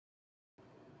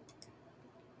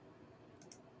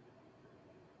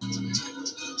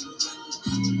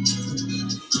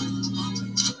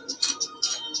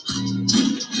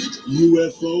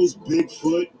UFOs,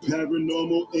 Bigfoot,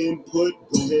 paranormal input.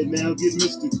 Go ahead now, get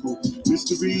mystical.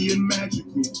 Mystery and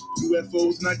magical.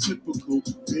 UFOs not typical.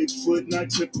 Bigfoot not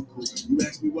typical. You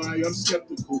ask me why I'm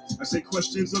skeptical. I say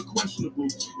questions are questionable.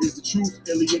 Is the truth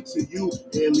alien to you?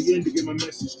 Alien to get my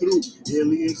message through.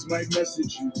 Aliens might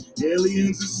message you.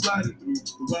 Aliens is sliding through.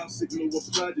 The wild signal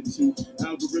applied it to.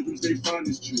 Algorithms they find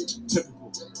is true.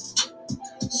 Typical.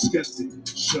 Skeptic.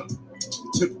 Show.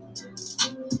 Typical.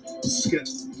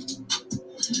 Skeptic.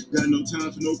 Got no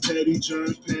time for no petty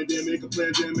germs, pandemic, a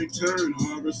pandemic turn.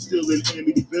 Horror still in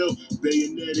Amityville,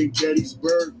 Bayonet in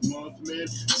Gettysburg, Mothman,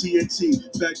 TNT,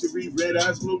 Factory, Red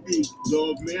Eyes, Glow Beat,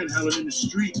 Dog Man howling in the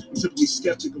street. I'm typically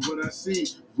skeptic of what I see.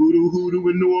 Voodoo Hoodoo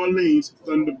in New Orleans,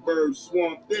 Thunderbird,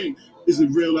 Swamp Thing. Is it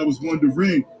real? I was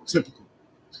wondering. Typical.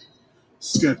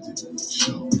 Skeptic.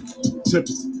 Show.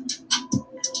 Typical.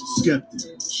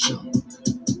 Skeptic. Show.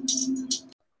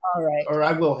 All right. Or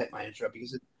I will hit my intro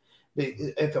because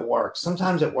if it works.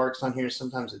 Sometimes it works on here,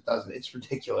 sometimes it doesn't. It's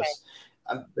ridiculous.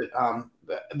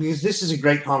 Because this is a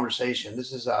great conversation.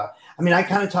 This is I mean, I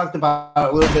kind of talked about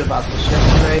a little bit about this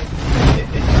yesterday. It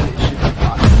should be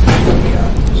fun.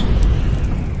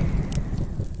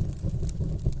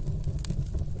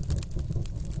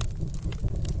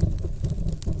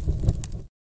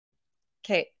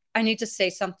 Okay, I need to say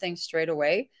something straight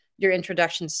away. Your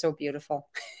introduction is so beautiful.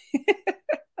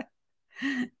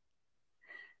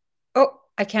 Oh,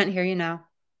 I can't hear you now.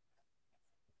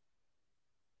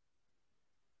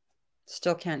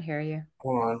 Still can't hear you.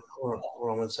 Hold on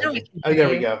 1 second. Oh, there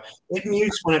we go. It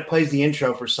mutes when it plays the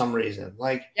intro for some reason.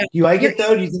 Like, do you like it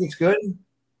though? Do you think it's good?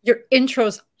 Your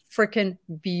intro's freaking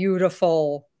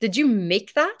beautiful. Did you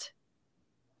make that?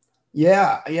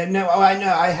 Yeah. No, I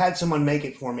know. I had someone make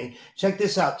it for me. Check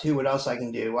this out too. What else I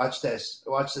can do? Watch this.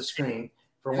 Watch the screen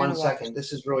for 1 second.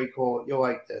 This is really cool. You'll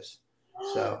like this.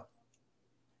 So.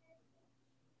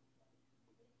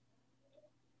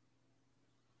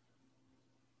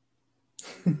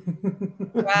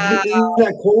 Wow. Isn't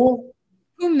that cool?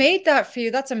 Who made that for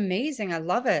you? That's amazing. I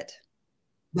love it.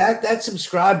 That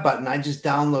subscribe button I just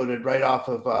downloaded right off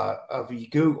of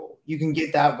Google. You can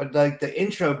get that, but like the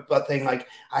intro thing, like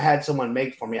I had someone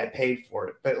make for me. I paid for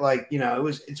it, but like it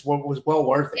was well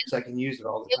worth it because I can use it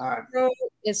all the time. Intro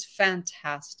is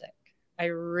fantastic. I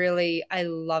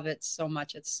love it so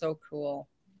much. It's so cool.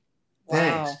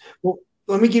 Wow. Thanks. Well,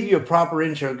 let me give you a proper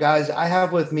intro, guys. I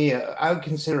have with me I would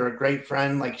consider a great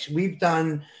friend. Like we've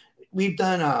done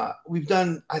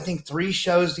I think 3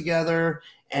 shows together,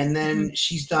 and then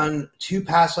she's done 2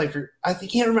 past life. I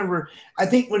can't remember. I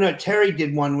think when Terry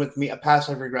did one with me, a past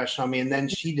life regression on me, and then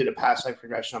she did a past life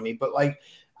regression on me. But like,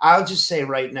 I'll just say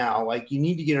right now, like you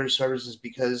need to get her services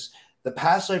because the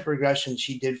past life regression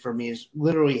she did for me is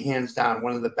literally hands down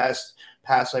one of the best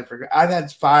past life regressions. I've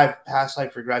had 5 past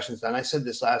life regressions done. I said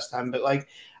this last time, but like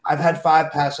I've had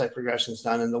 5 past life regressions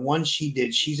done, and the one she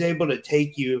did, she's able to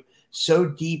take you so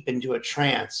deep into a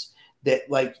trance that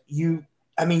like you're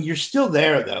still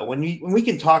there though when we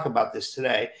can talk about this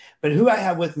today. But who I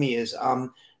have with me is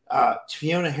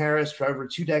Fiona Harris. For over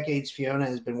 2 decades, Fiona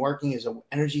has been working as an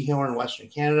energy healer in Western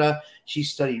Canada. She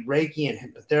studied Reiki and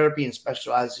hypnotherapy and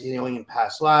specializes in healing in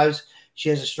past lives. She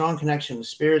has a strong connection with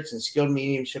spirits and skilled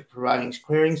mediumship providing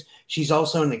clearings. She's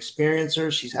also an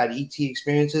experiencer. She's had ET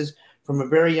experiences. From a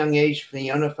very young age,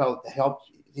 Fiona felt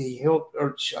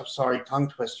tongue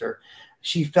twister.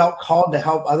 She felt called to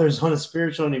help others on a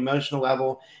spiritual and emotional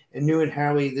level and knew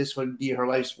inherently this would be her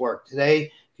life's work.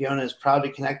 Today, Fiona is proud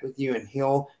to connect with you and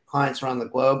heal clients around the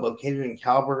globe. Located in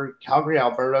Calgary,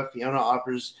 Alberta, Fiona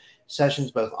offers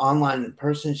sessions both online and in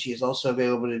person. She is also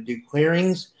available to do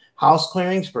clearings, house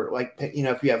clearings for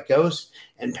if you have ghosts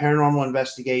and paranormal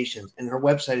investigations. And her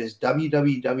website is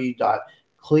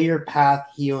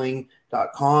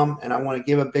www.clearpathhealing.com. And I want to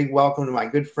give a big welcome to my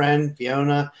good friend,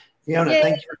 Fiona. Fiona, Yay.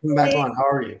 Thank you for coming back on. How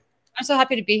are you? I'm so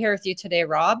happy to be here with you today,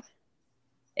 Rob.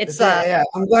 Yeah,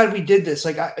 I'm glad we did this.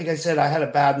 Like I said, I had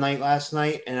a bad night last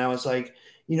night, and I was like,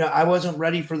 I wasn't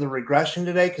ready for the regression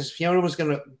today because Fiona was going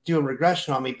to do a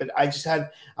regression on me, but I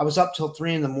was up till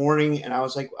 3 a.m, and I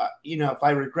was like, if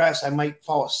I regress, I might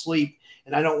fall asleep,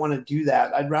 and I don't want to do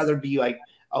that. I'd rather be like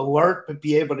alert, but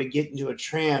be able to get into a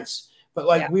trance. But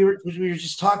like we were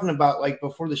just talking about like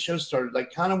before the show started,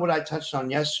 like kind of what I touched on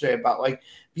yesterday about like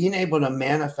being able to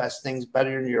manifest things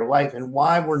better in your life and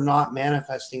why we're not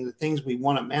manifesting the things we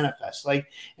want to manifest. Like,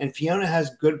 and Fiona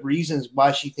has good reasons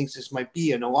why she thinks this might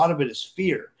be. And a lot of it is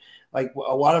fear. Like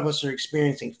a lot of us are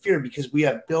experiencing fear because we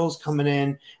have bills coming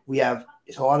in. A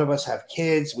lot of us have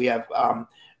kids. We have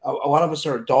a lot of us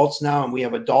are adults now, and we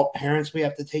have adult parents we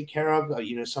have to take care of.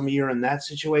 Some of you are in that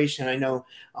situation. I know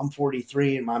I'm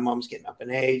 43 and my mom's getting up in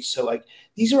age. So like,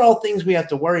 these are all things we have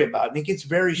to worry about. And it gets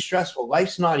very stressful.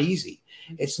 Life's not easy.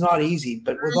 It's not easy.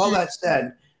 But with all that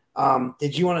said,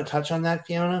 did you want to touch on that,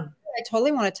 Fiona? I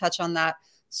totally want to touch on that.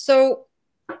 So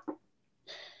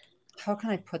how can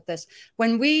I put this?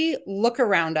 When we look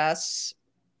around us,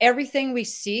 everything we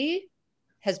see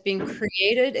has been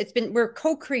created. We're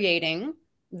co-creating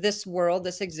this world,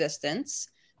 this existence.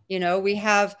 We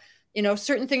have,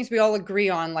 certain things we all agree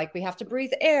on, like we have to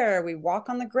breathe air, we walk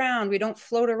on the ground, we don't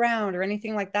float around or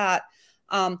anything like that.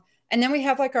 And then we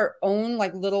have like our own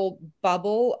like little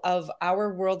bubble of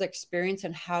our world experience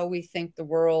and how we think the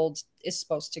world is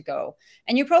supposed to go.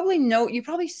 And you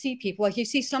probably see people, like you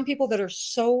see some people that are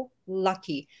so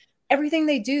lucky. Everything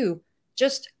they do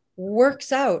just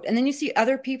works out. And then you see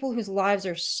other people whose lives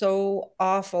are so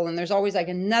awful. And there's always like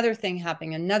another thing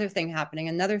happening, another thing happening,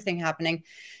 another thing happening.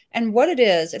 And what it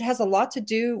has a lot to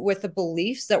do with the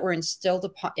beliefs that were instilled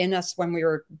in us when we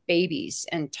were babies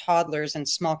and toddlers and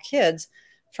small kids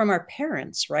from our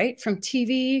parents, right? From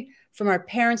TV, from our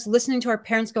parents, listening to our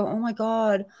parents go, oh my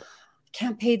God, I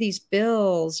can't pay these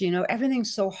bills.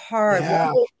 Everything's so hard.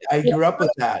 Yeah, I grew up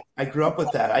with that.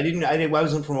 I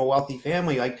wasn't from a wealthy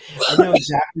family. Like, I know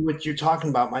exactly what you're talking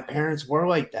about. My parents were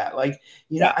like that. Like,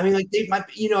 I mean, like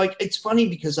like, it's funny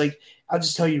because like, I'll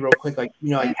just tell you real quick. Like,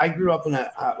 like I grew up in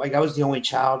like I was the only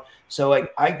child. So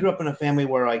like I grew up in a family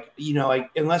where like, like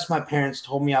unless my parents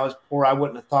told me I was poor, I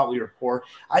wouldn't have thought we were poor.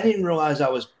 I didn't realize I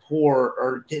was poor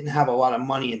or didn't have a lot of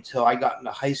money until I got into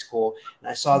high school. And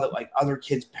I saw that like other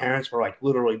kids' parents were like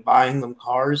literally buying them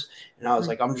cars. And I was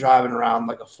like, I'm driving around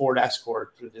like a Ford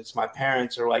Escort. It's my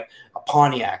parents, or like a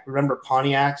Pontiac. Remember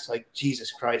Pontiacs? Like,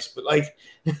 Jesus Christ. But like,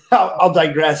 I'll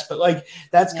digress. But like,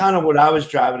 that's kind of what I was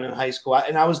driving in high school.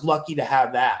 And I was lucky to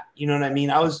have that. You know what I mean?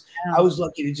 I was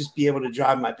lucky to just be able to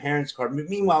drive my parents' car. But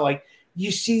meanwhile, like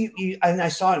and I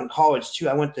saw it in college too.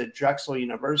 I went to Drexel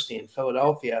University in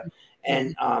Philadelphia.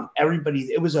 And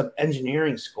everybody, it was an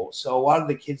engineering school. So a lot of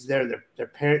the kids there,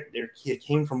 their kid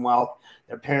came from wealth.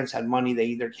 Their parents had money. They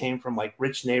either came from like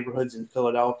rich neighborhoods in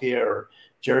Philadelphia or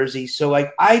Jersey. So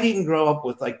like I didn't grow up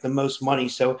with like the most money.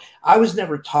 So I was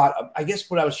never taught, I guess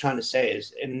what I was trying to say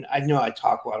is, and I know I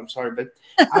talk a lot, I'm sorry, but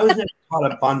I was never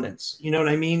taught abundance. You know what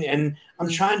I mean? And I'm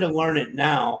trying to learn it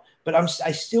now. But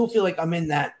I still feel like I'm in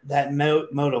that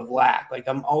mode of lack. Like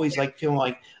I'm always like feeling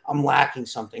like I'm lacking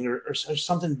something, or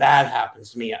something bad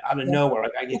happens to me out of nowhere.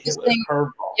 Like I get hit with a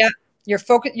curveball. Yeah,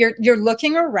 you're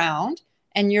looking around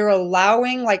and you're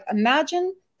allowing, like,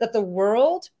 imagine that the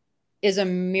world is a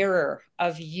mirror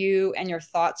of you and your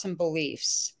thoughts and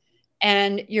beliefs,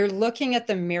 and you're looking at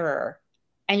the mirror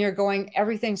and you're going,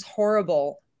 everything's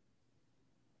horrible.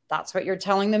 That's what you're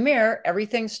telling the mirror.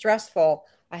 Everything's stressful.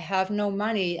 I have no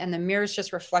money. And the mirror's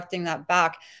just reflecting that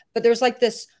back. But there's like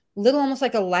this little, almost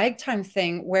like a lag time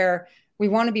thing where we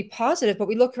want to be positive, but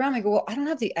we look around and go, well, I don't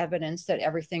have the evidence that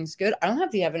everything's good. I don't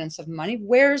have the evidence of money.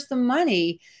 Where's the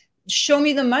money? Show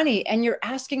me the money. And you're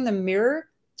asking the mirror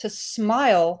to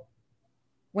smile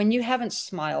when you haven't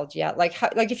smiled yet. Like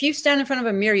if you stand in front of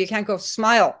a mirror, you can't go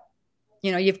smile.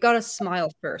 You've got to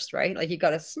smile first, right? Like you got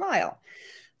to smile.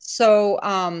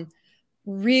 So,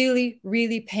 really,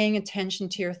 really paying attention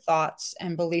to your thoughts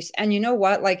and beliefs. And you know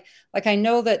what? Like I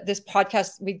know that this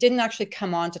podcast, we didn't actually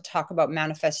come on to talk about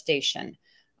manifestation.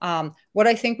 What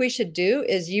I think we should do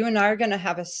is you and I are going to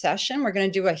have a session. We're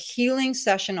going to do a healing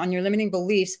session on your limiting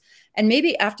beliefs. And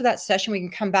maybe after that session, we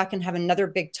can come back and have another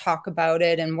big talk about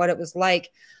it and what it was like.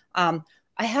 I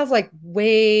have like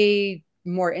way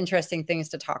more interesting things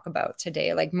to talk about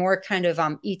today, like more kind of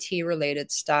ET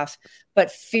related stuff.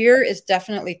 But fear is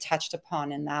definitely touched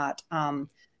upon in that.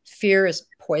 Fear is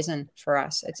poison for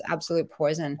us. It's absolute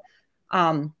poison.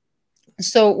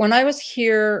 So when I was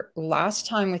here last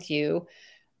time with you,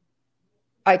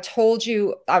 I told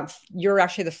you you're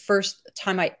actually the first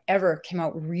time I ever came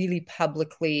out really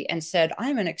publicly and said,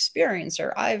 I'm an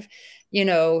experiencer. I've,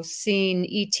 seen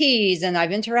ETs and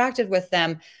I've interacted with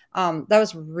them. That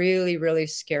was really, really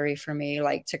scary for me,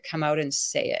 like to come out and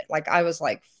say it. Like I was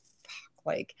like, fuck,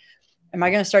 like, am I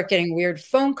going to start getting weird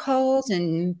phone calls?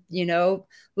 And,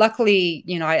 luckily,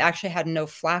 I actually had no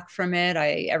flack from it.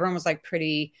 Everyone was like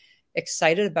pretty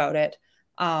excited about it.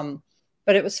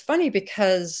 But it was funny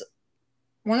because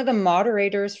one of the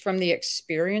moderators from the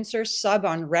Experiencer sub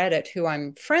on Reddit, who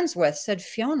I'm friends with, said,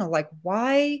 Fiona, like,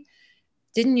 why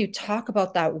didn't you talk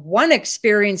about that one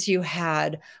experience you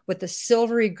had with the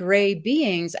silvery gray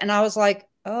beings? And I was like,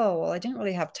 oh, well, I didn't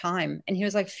really have time. And he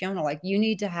was like, Fiona, like, you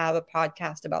need to have a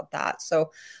podcast about that.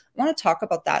 So I want to talk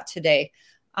about that today.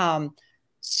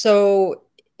 So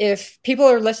if people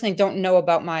are listening, don't know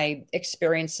about my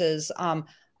experiences,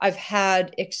 I've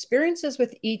had experiences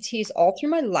with ETs all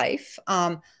through my life.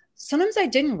 Sometimes I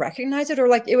didn't recognize it, or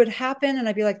like it would happen and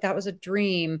I'd be like, that was a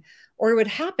dream, or it would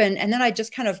happen. And then I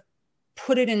just kind of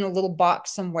put it in a little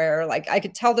box somewhere. Like I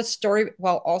could tell the story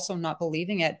while also not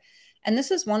believing it. And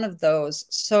this is one of those.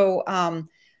 So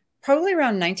probably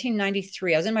around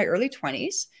 1993, I was in my early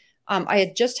 20s. I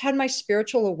had just had my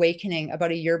spiritual awakening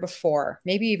about a year before,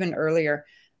 maybe even earlier.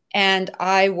 And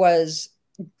I was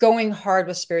going hard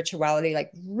with spirituality,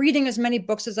 like reading as many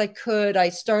books as I could. I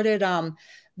started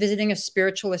visiting a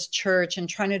spiritualist church and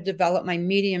trying to develop my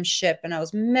mediumship. And I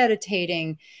was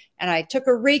meditating, and I took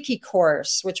a Reiki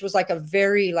course, which was like a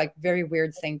very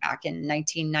weird thing back in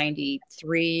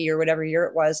 1993 or whatever year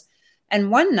it was.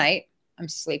 And one night I'm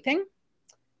sleeping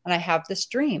and I have this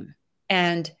dream.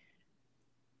 And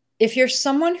if you're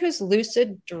someone who's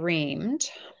lucid dreamed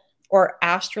or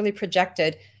astrally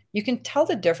projected, you can tell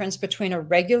the difference between a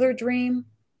regular dream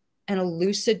and a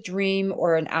lucid dream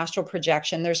or an astral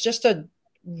projection. There's just a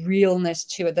realness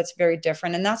to it that's very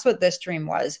different. And that's what this dream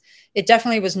was. It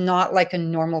definitely was not like a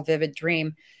normal, vivid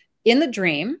dream. In the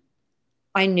dream,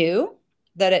 I knew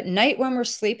that at night when we're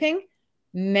sleeping,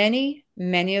 many,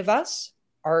 many of us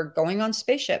are going on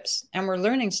spaceships and we're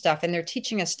learning stuff and they're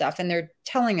teaching us stuff and they're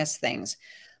telling us things.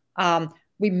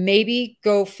 We maybe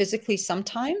go physically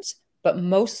sometimes, but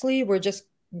mostly we're just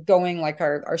going like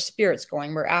our spirit's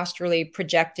going. We're astrally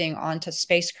projecting onto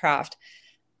spacecraft.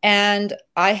 And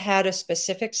I had a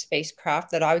specific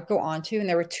spacecraft that I would go onto, and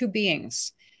there were two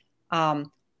beings. And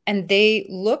they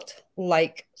looked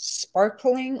like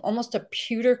sparkling, almost a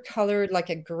pewter colored, like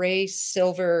a gray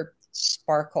silver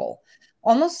sparkle.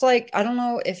 Almost like, I don't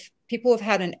know if people have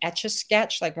had an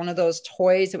Etch-a-Sketch, like one of those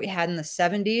toys that we had in the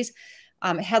 70s.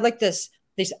 It had like these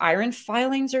iron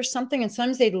filings or something, and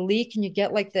sometimes they'd leak and you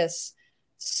get like this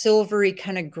silvery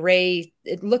kind of gray.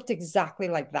 It looked exactly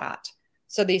like that.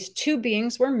 So these two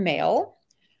beings were male.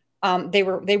 They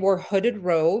wore hooded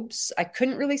robes. I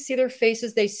couldn't really see their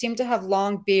faces. They seemed to have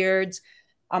long beards.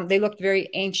 They looked very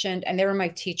ancient, and they were my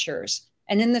teachers.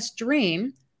 And in this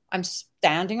dream, I'm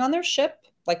standing on their ship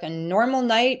like a normal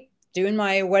night, doing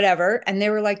my whatever. And they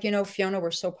were like, Fiona,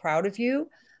 we're so proud of you.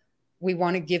 We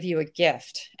want to give you a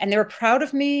gift. And they were proud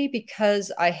of me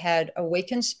because I had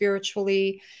awakened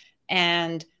spiritually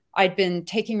and I'd been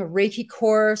taking a Reiki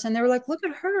course, and they were like, look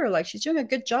at her, like she's doing a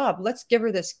good job. Let's give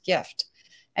her this gift.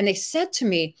 And they said to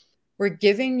me, we're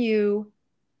giving you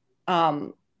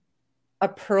a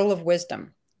pearl of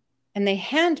wisdom. And they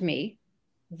hand me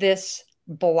this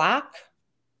black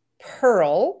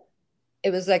pearl. It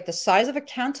was like the size of a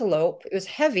cantaloupe. It was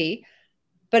heavy,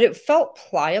 but it felt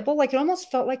pliable. Like it almost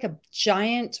felt like a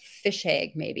giant fish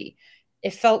egg, maybe.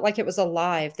 It felt like it was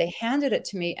alive. They handed it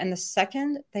to me. And the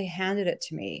second they handed it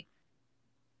to me,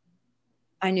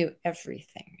 I knew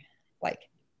everything, like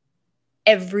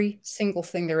every single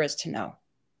thing there is to know.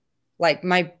 Like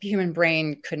my human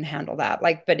brain couldn't handle that.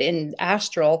 Like, but in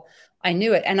astral, I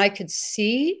knew it. And I could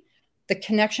see the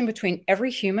connection between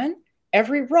every human,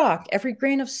 every rock, every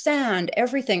grain of sand,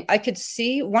 everything. I could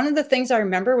see, one of the things I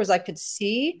remember was I could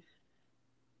see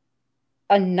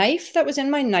a knife that was in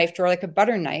my knife drawer, like a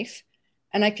butter knife.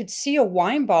 And I could see a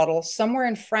wine bottle somewhere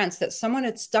in France that someone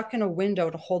had stuck in a window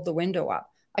to hold the window up.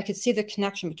 I could see the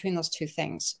connection between those two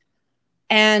things.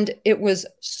 And it was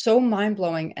so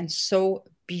mind-blowing and so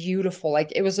beautiful.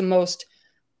 Like it was the most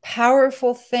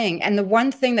powerful thing. And the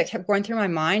one thing that kept going through my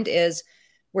mind is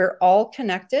we're all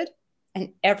connected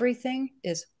and everything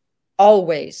is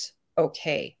always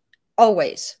okay.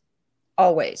 Always,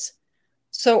 always.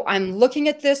 So I'm looking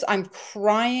at this, I'm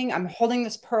crying, I'm holding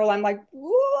this pearl, I'm like,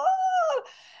 whoa.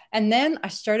 And then I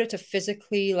started to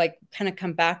physically like kind of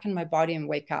come back in my body and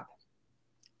wake up.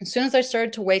 As soon as I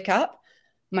started to wake up,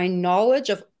 my knowledge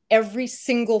of every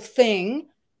single thing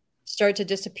started to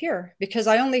disappear because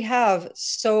I only have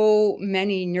so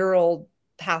many neural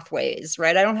pathways,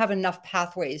 right? I don't have enough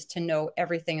pathways to know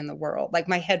everything in the world. Like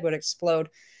my head would explode.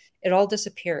 It all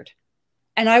disappeared.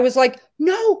 And I was like,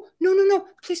 no,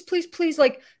 please, please, please,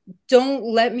 like, don't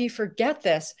let me forget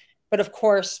this. But of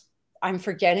course, I'm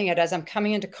forgetting it as I'm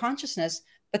coming into consciousness.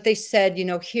 But they said,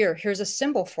 here's a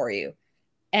symbol for you.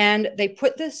 And they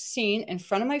put this scene in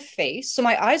front of my face. So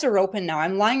my eyes are open now.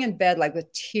 I'm lying in bed, like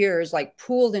with tears, like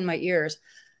pooled in my ears.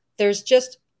 There's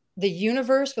just the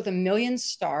universe with a million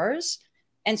stars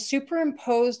and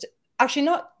superimposed, actually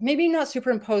maybe not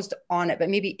superimposed on it, but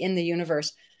maybe in the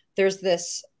universe, there's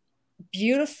this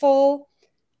beautiful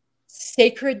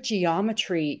sacred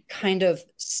geometry kind of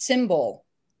symbol.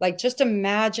 Like just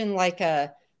imagine like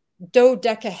a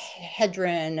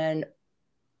dodecahedron and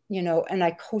an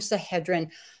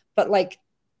icosahedron, but like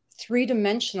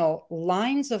three-dimensional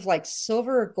lines of like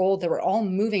silver or gold that were all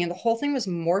moving, and the whole thing was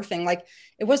morphing. Like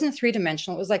it wasn't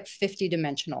three-dimensional, it was like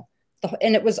 50-dimensional,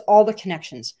 and it was all the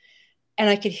connections. And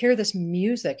I could hear this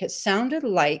music. It sounded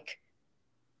like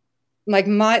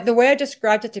the way I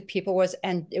described it to people was,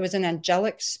 and it was an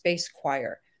angelic space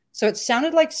choir. So it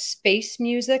sounded like space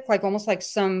music, like almost like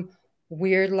some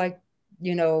weird, like,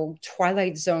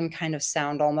 Twilight Zone kind of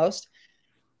sound almost.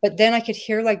 But then I could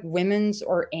hear like women's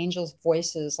or angels'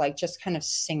 voices, like just kind of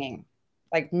singing,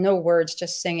 like no words,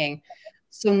 just singing.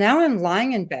 So now I'm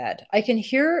lying in bed. I can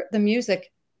hear the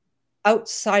music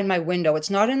outside my window. It's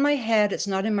not in my head. It's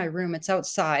not in my room. It's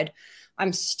outside.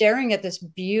 I'm staring at this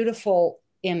beautiful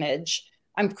image.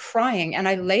 I'm crying, and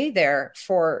I lay there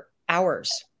for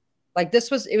hours. Like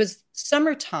it was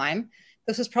summertime.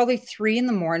 This was probably 3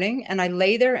 a.m. And I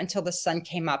lay there until the sun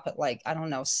came up at like, I don't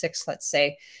know, 6, let's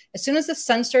say. As soon as the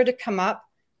sun started to come up,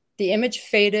 the image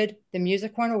faded, the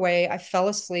music went away. I fell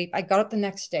asleep. I got up the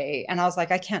next day and I was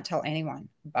like, I can't tell anyone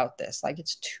about this. Like,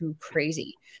 it's too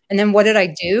crazy. And then what did I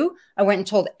do? I went and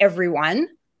told everyone.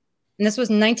 And this was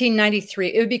 1993.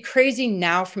 It would be crazy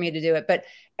now for me to do it, but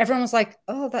everyone was like,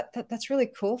 oh, that's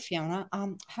really cool, Fiona. I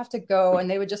have to go. And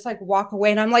they would just like walk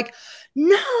away. And I'm like,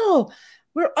 no,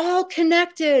 we're all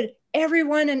connected.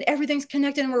 Everyone and everything's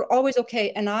connected and we're always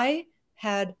okay. And I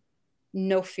had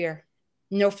no fear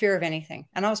of anything.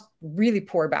 And I was really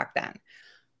poor back then.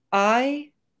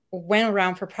 I went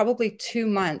around for probably 2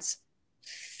 months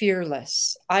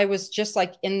fearless. I was just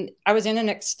like I was in an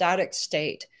ecstatic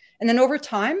state. And then over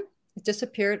time, it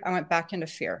disappeared. I went back into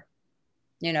fear.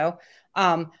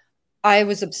 I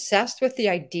was obsessed with the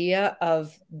idea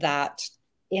of that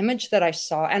image that I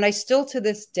saw. And I still to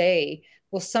this day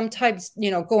will sometimes,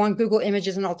 go on Google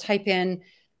Images and I'll type in,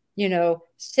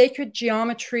 sacred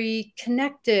geometry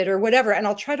connected or whatever. And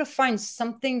I'll try to find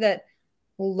something that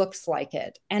looks like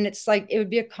it. And it's like, it would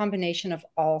be a combination of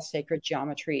all sacred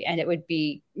geometry and it would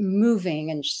be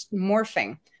moving and just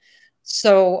morphing.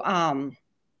 So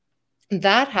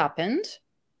that happened.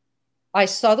 I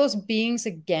saw those beings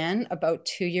again about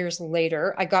 2 years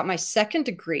later. I got my 2nd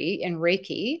degree in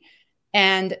Reiki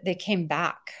and they came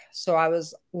back. So I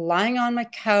was lying on my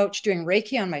couch doing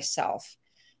Reiki on myself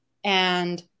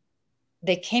and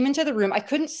they came into the room. I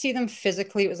couldn't see them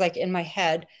physically. It was like in my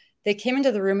head. They came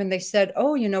into the room and they said,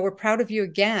 oh, we're proud of you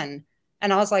again.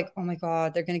 And I was like, oh my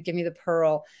God, they're going to give me the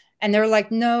pearl. And they're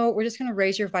like, no, we're just going to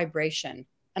raise your vibration.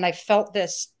 And I felt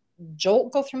this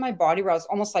jolt go through my body where I was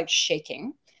almost like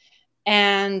shaking.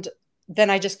 And then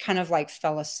I just kind of like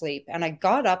fell asleep. And I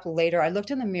got up later. I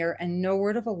looked in the mirror and no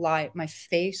word of a lie, my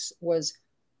face was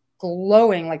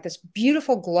glowing, like this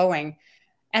beautiful glowing.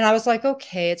 And I was like,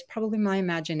 okay, it's probably my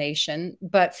imagination.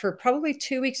 But for probably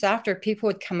 2 weeks after, people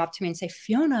would come up to me and say,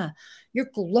 Fiona, you're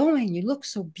glowing. You look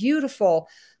so beautiful.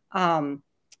 And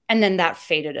then that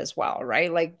faded as well,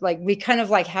 right? Like we kind of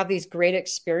like have these great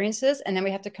experiences and then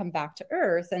we have to come back to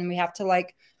earth and we have to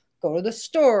like go to the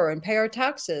store and pay our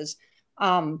taxes.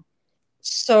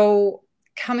 So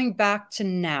coming back to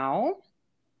now,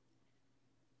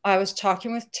 I was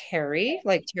talking with Terry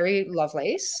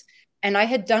Lovelace, and I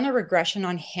had done a regression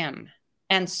on him.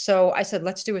 And so I said,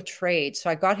 let's do a trade. So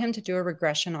I got him to do a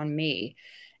regression on me.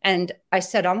 And I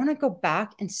said, I want to go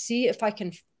back and see if I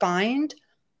can find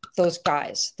those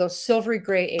guys, those silvery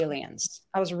gray aliens.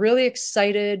 I was really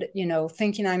excited,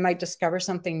 thinking I might discover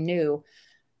something new.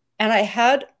 And I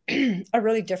had a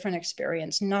really different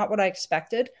experience, not what I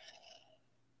expected,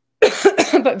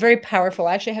 but very powerful.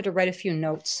 I actually had to write a few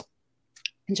notes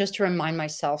just to remind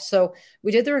myself. So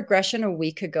we did the regression a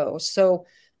week ago. So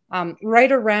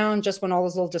right around just when all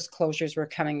those little disclosures were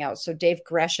coming out. So Dave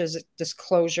Gresh's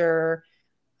disclosure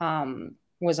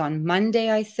was on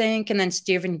Monday, I think. And then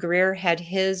Stephen Greer had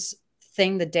his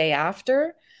thing the day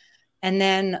after. And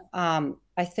then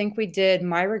I think we did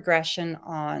my regression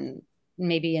on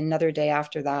maybe another day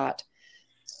after that.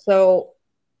 So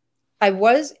I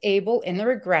was able in the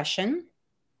regression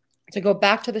to go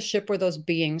back to the ship where those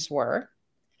beings were.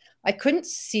 I couldn't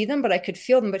see them, but I could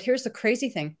feel them. But here's the crazy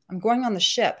thing. I'm going on the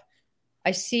ship.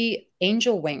 I see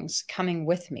angel wings coming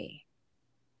with me.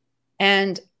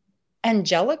 And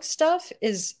angelic stuff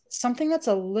is something that's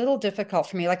a little difficult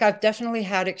for me. Like I've definitely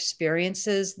had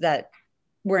experiences that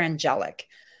were angelic,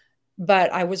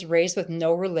 but I was raised with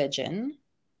no religion.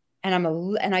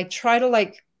 And I try to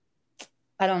like,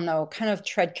 I don't know, kind of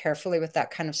tread carefully with that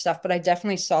kind of stuff. But I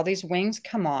definitely saw these wings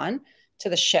come on to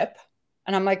the ship.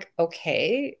 And I'm like,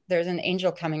 okay, there's an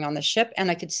angel coming on the ship.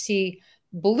 And I could see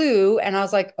blue. And I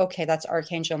was like, okay, that's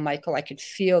Archangel Michael. I could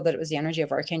feel that it was the energy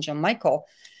of Archangel Michael.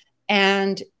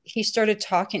 And he started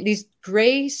talking. These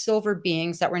gray silver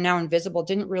beings that were now invisible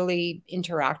didn't really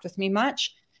interact with me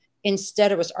much.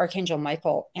 Instead, it was Archangel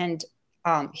Michael. And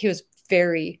he was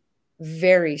very,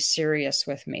 very serious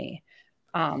with me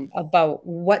about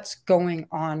what's going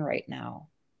on right now.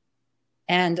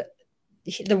 And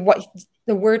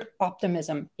the word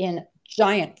optimism in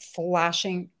giant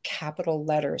flashing capital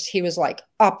letters. He was like,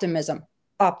 optimism,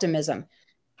 optimism.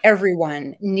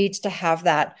 Everyone needs to have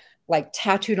that like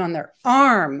tattooed on their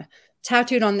arm,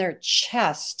 tattooed on their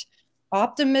chest.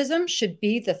 Optimism should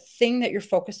be the thing that you're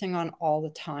focusing on all the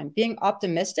time. Being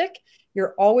optimistic,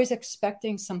 you're always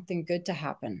expecting something good to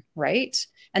happen, right?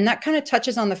 And that kind of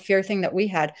touches on the fear thing that we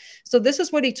had. So this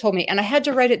is what he told me, and I had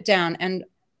to write it down. And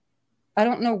I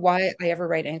don't know why I ever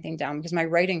write anything down because my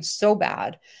writing's so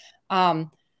bad.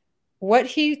 What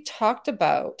he talked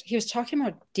about, he was talking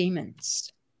about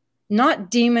demons,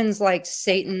 not demons like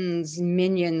Satan's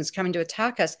minions coming to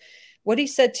attack us. What he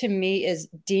said to me is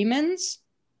demons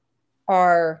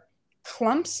are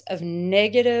clumps of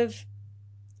negative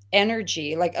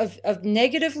energy, like of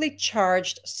negatively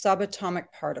charged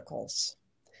subatomic particles.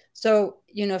 So,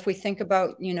 if we think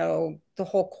about, the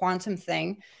whole quantum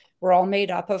thing, we're all made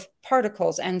up of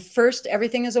particles. And first,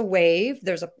 everything is a wave.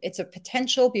 It's a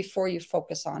potential before you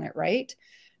focus on it, right?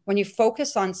 When you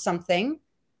focus on something,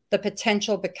 the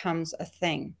potential becomes a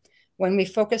thing. When we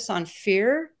focus on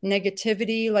fear,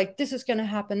 negativity, like this is going to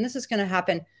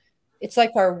happen, it's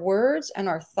like our words and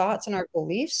our thoughts and our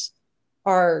beliefs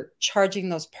are charging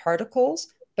those particles.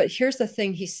 But here's the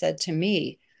thing he said to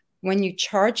me: when you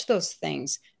charge those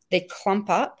things, they clump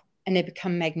up and they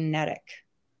become magnetic.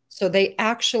 So they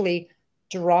actually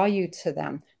draw you to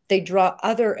them. They draw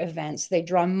other events. They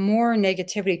draw more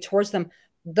negativity towards them.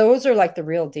 Those are like the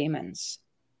real demons,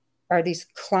 are these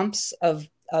clumps of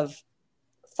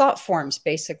thought forms,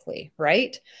 basically,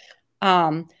 right?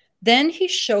 Then he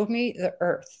showed me the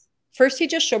earth. First, he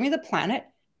just showed me the planet.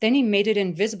 Then he made it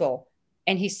invisible.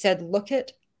 And he said, look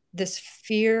at this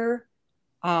fear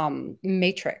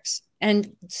matrix.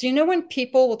 And so, when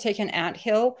people will take an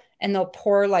anthill and they'll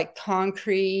pour like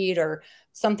concrete or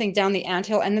something down the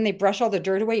anthill, and then they brush all the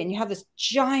dirt away, and you have this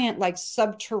giant, like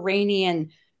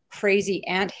subterranean, crazy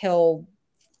anthill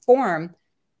form.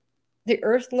 The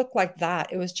earth looked like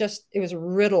that. It was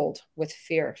riddled with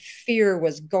fear. Fear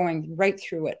was going right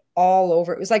through it, all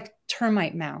over. It was like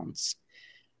termite mounds.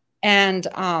 And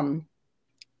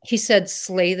he said,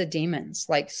 slay the demons,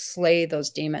 like slay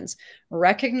those demons,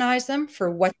 recognize them for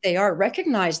what they are,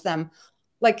 recognize them.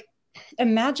 Like,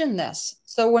 imagine this.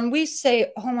 So when we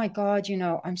say, oh my God,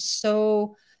 I'm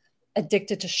so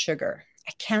addicted to sugar,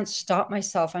 I can't stop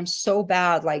myself, I'm so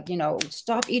bad, like,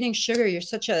 stop eating sugar, you're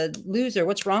such a loser,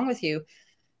 what's wrong with you?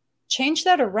 Change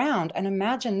that around and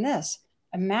imagine this.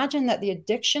 Imagine that the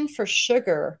addiction for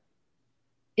sugar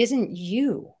isn't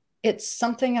you. It's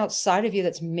something outside of you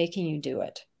that's making you do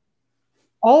it.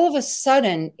 All of a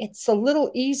sudden, it's a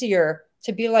little easier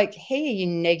to be like, hey, you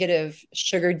negative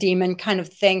sugar demon kind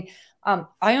of thing.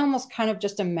 I almost kind of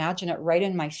just imagine it right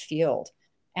in my field.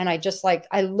 And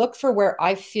I look for where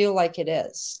I feel like it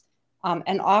is.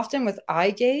 And often with eye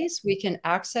gaze, we can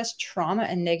access trauma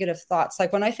and negative thoughts.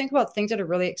 Like when I think about things that are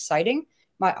really exciting,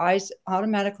 my eyes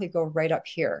automatically go right up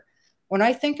here. When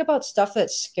I think about stuff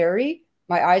that's scary,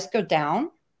 my eyes go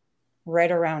down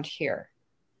right around here.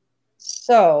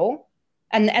 So,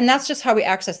 and that's just how we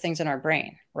access things in our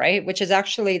brain, right? Which is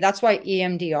actually, that's why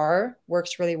EMDR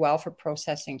works really well for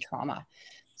processing trauma.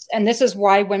 And this is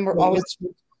why when we're always...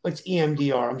 What's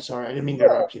EMDR? I'm sorry, I didn't mean to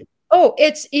interrupt you. Oh,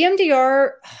 it's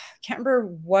EMDR. I can't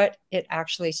remember what it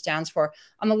actually stands for.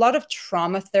 A lot of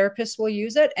trauma therapists will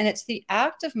use it. And it's the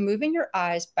act of moving your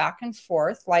eyes back and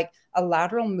forth, like a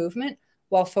lateral movement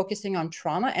while focusing on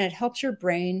trauma. And it helps your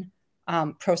brain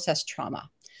process trauma,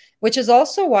 which is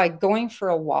also why going for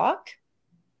a walk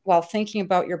while thinking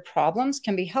about your problems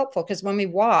can be helpful. Because when we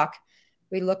walk,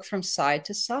 we look from side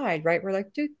to side, right? We're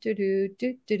like, do, do, do,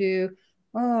 do, do, do.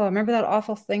 Oh, remember that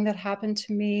awful thing that happened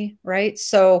to me, right?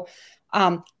 So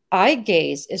eye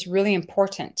gaze is really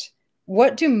important.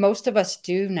 What do most of us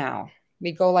do now?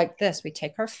 We go like this. We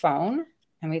take our phone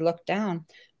and we look down.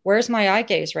 Where's my eye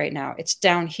gaze right now? It's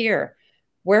down here.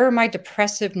 Where are my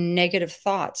depressive, negative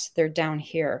thoughts? They're down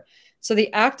here. So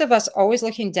the act of us always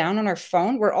looking down on our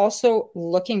phone, we're also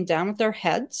looking down with our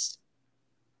heads,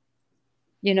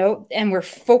 and we're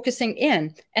focusing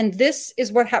in. And this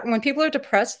is what happens when people are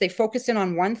depressed. They focus in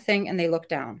on one thing and they look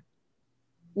down.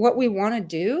 What we want to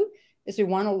do is we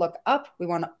want to look up. We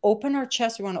want to open our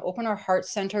chest. We want to open our heart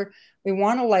center. We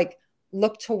want to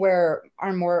look to where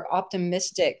our more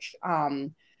optimistic,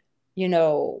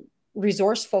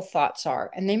 resourceful thoughts are,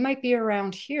 and they might be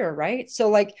around here, right? So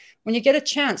like when you get a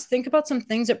chance, think about some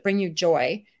things that bring you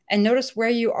joy and notice where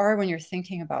you are when you're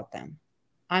thinking about them.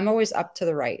 I'm always up to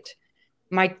the right.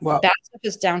 My bad stuff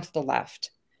is down to the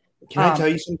left. Can I tell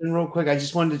you something real quick? I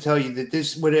just wanted to tell you that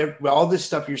this, whatever, all this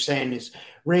stuff you're saying is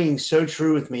ringing so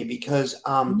true with me, because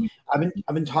I've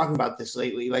been talking about this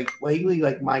lately. Like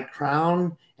my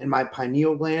crown and my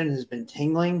pineal gland has been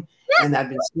tingling, and I've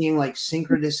been seeing like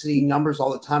synchronicity numbers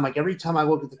all the time. Like every time I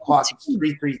look at the clock, it's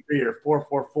 333 or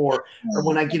 444, or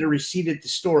when I get a receipt at the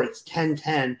store, it's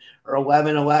 1010 or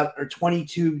 1111 or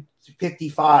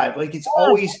 2255. Like it's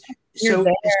always so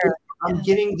I'm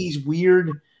getting these weird,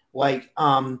 like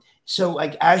so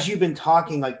like as you've been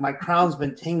talking, like my crown's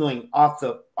been tingling off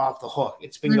the hook.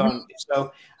 It's been going.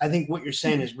 So I think what you're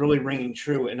saying is really ringing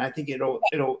true, and I think it'll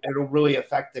really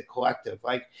affect the collective.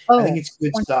 Like I think it's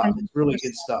good 100%. Stuff. It's really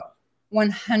good stuff.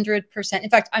 100%. In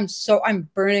fact, I'm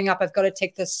burning up. I've got to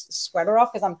take this sweater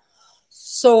off because I'm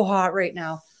so hot right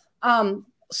now.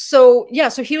 So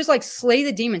he was like, slay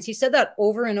the demons. He said that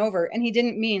over and over, and he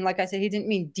didn't mean, like I said, he didn't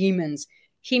mean demons.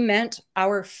 He meant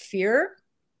our fear,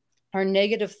 our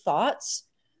negative thoughts.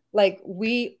 Like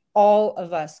all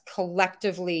of us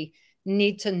collectively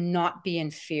need to not be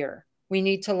in fear. We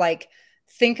need to like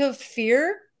think of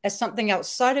fear as something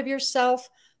outside of yourself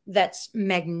that's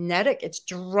magnetic. It's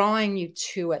drawing you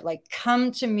to it. Like,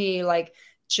 come to me, like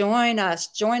join us.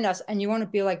 And you want to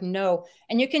be like, no.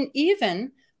 And you can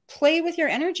even play with your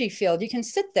energy field. You can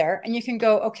sit there and you can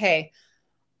go, okay,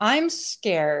 I'm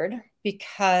scared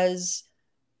because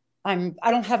I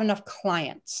don't have enough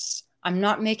clients. I'm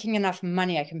not making enough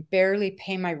money. I can barely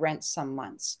pay my rent some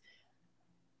months.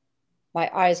 My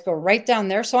eyes go right down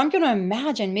there. So I'm going to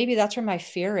imagine maybe that's where my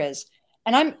fear is.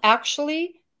 And I'm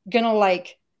actually going to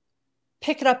like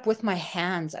pick it up with my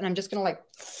hands, and I'm just going to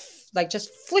like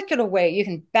just flick it away. You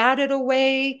can bat it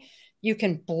away. You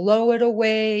can blow it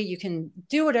away. You can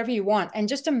do whatever you want. And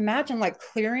just imagine like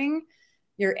clearing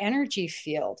your energy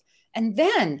field. And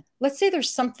then let's say there's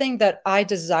something that I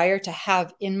desire to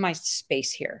have in my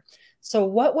space here. So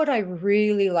what would I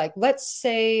really like? Let's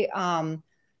say I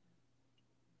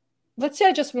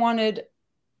just wanted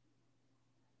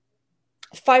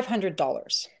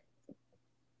 $500.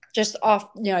 Just off,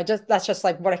 that's just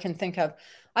like what I can think of.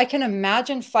 I can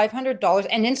imagine $500,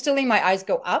 and instantly my eyes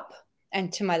go up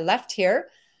and to my left here.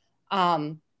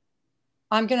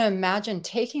 I'm going to imagine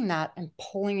taking that and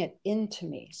pulling it into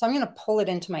me. So I'm going to pull it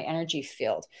into my energy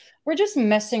field. We're just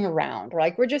messing around,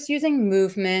 right? We're just using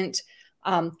movement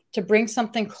to bring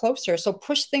something closer. So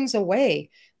push things away.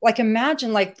 Like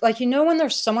imagine like, when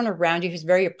there's someone around you who's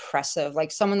very oppressive,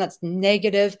 like someone that's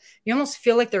negative, you almost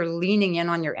feel like they're leaning in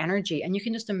on your energy, and you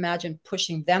can just imagine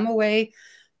pushing them away,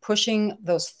 pushing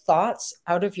those thoughts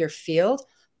out of your field,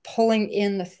 pulling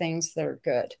in the things that are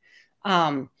good.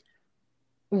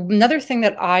 Another thing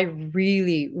that I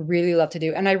really, really love to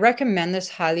do, and I recommend this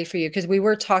highly for you, because we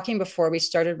were talking before we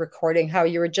started recording how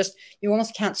you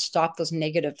almost can't stop those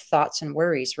negative thoughts and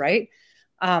worries, right?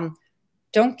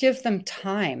 Don't give them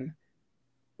time.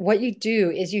 What you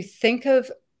do is you think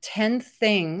of 10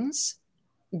 things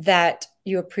that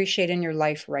you appreciate in your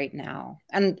life right now.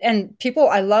 And people,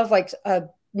 I love like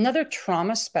another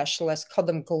trauma specialist called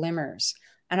them glimmers.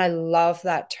 And I love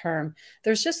that term.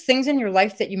 There's just things in your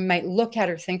life that you might look at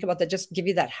or think about that just give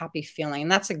you that happy feeling.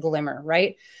 And that's a glimmer,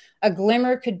 right? A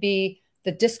glimmer could be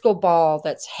the disco ball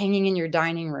that's hanging in your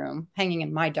dining room, hanging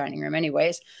in my dining room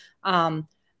anyways.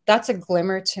 That's a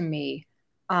glimmer to me.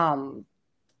 Something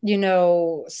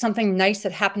nice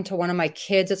that happened to one of my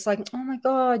kids. It's like, oh my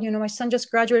God, my son just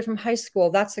graduated from high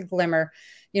school. That's a glimmer.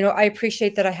 I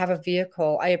appreciate that I have a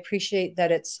vehicle. I appreciate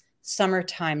that it's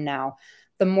summertime now.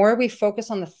 The more we focus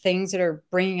on the things that are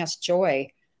bringing us joy,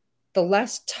 the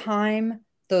less time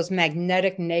those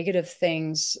magnetic negative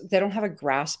things, they don't have a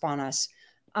grasp on us.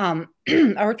 I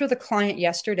worked with a client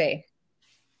yesterday,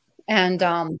 and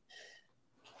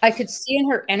I could see in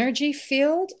her energy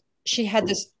field, she had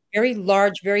this very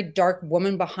large, very dark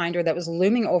woman behind her that was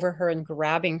looming over her and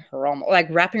grabbing her, almost like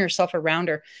wrapping herself around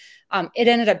her. It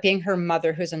ended up being her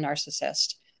mother, who's a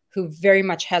narcissist, who very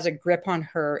much has a grip on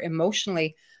her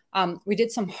emotionally. We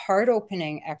did some heart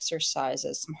opening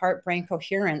exercises, some heart brain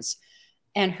coherence,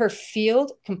 and her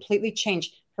field completely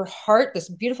changed. Her heart, this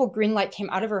beautiful green light came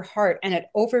out of her heart, and it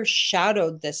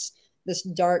overshadowed this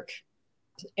dark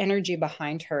energy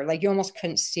behind her. Like you almost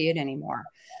couldn't see it anymore.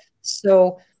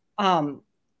 So,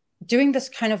 doing this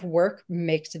kind of work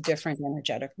makes a difference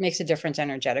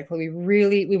energetically.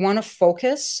 We want to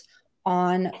focus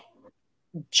on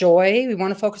joy. We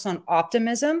want to focus on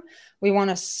optimism. We want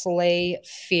to slay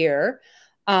fear.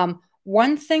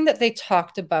 one thing that they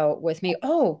talked about with me,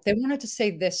 oh, they wanted to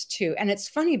say this too. And it's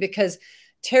funny because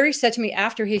Terry said to me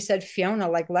after, he said, Fiona,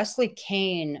 like Leslie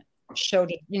Kane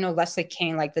showed it, Leslie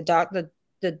Kane, like the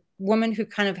woman who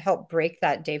kind of helped break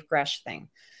that Dave Gresh thing.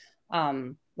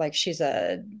 Like she's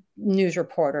a news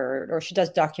reporter or she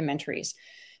does documentaries.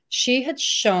 She had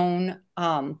shown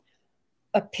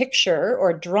a picture or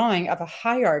a drawing of a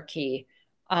hierarchy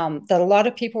that a lot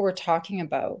of people were talking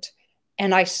about.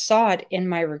 And I saw it in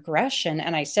my regression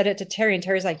and I said it to Terry, and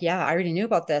Terry's like, yeah, I already knew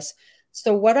about this.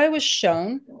 So what I was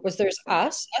shown was there's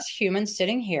us as humans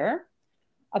sitting here.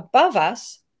 Above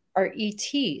us are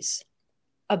ETs.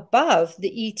 Above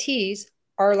the ETs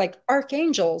are like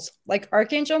archangels, like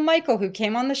Archangel Michael, who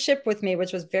came on the ship with me,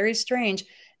 which was very strange.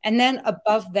 And then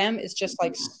above them is just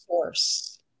like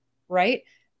source, right?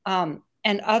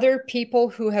 And other people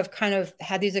who have kind of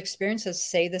had these experiences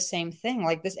say the same thing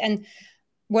like this. And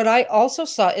what I also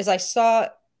saw is I saw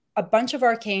a bunch of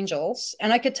archangels,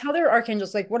 and I could tell they were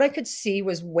archangels. Like what I could see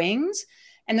was wings,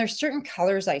 and there's certain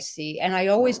colors I see. And I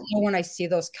always know when I see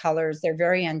those colors, they're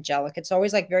very angelic. It's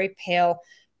always like very pale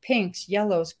pinks,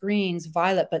 yellows, greens,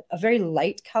 violet, but a very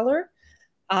light color.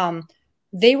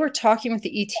 They were talking with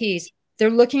the ETs. They're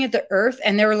looking at the earth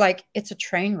and they were like, it's a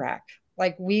train wreck.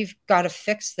 Like, we've got to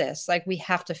fix this. Like, we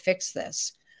have to fix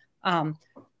this.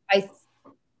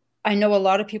 I know a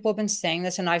lot of people have been saying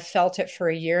this, and I've felt it for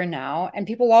a year now. And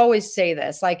people always say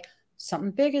this, like,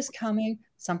 something big is coming.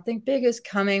 Something big is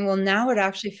coming. Well, now it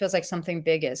actually feels like something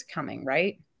big is coming,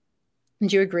 right?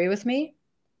 Do you agree with me?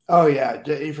 Oh yeah,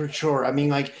 for sure. I mean,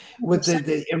 like with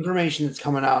the information that's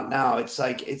coming out now, it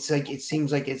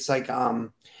seems like it's like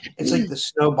the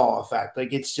snowball effect.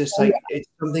 Like it's just like it's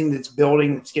something that's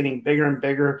building, that's getting bigger and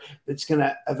bigger, that's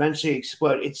gonna eventually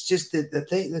explode. It's just that the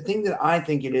thing that I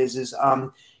think it is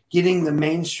getting the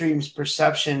mainstream's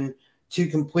perception to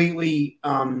completely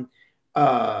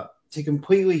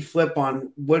flip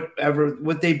on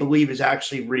what they believe is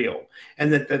actually real,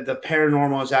 and that the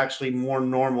paranormal is actually more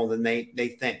normal than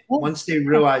they think. Once they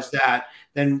realize that,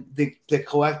 then the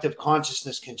collective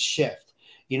consciousness can shift,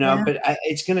 but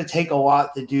it's going to take a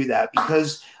lot to do that,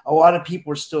 because a lot of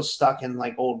people are still stuck in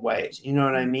like old ways, you know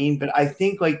what I mean? But I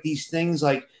think like these things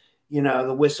like, the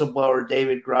whistleblower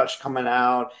David Grush coming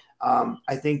out,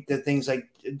 I think that things like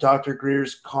Dr.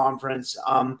 Greer's conference,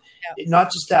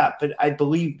 not just that, but I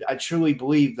truly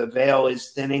believe the veil is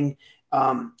thinning.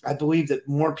 I believe that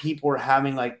more people are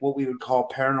having like what we would call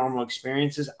paranormal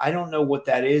experiences. I don't know what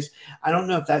that is. I don't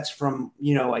know if that's from,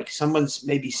 like someone's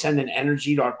maybe sending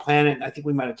energy to our planet. I think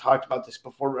we might have talked about this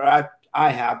before. I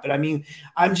have, but I mean,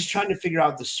 I'm just trying to figure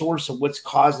out the source of what's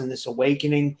causing this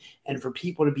awakening, and for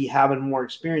people to be having more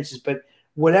experiences. But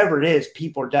whatever it is,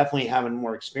 people are definitely having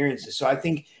more experiences. So I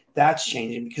think that's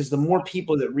changing, because the more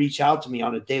people that reach out to me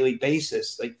on a daily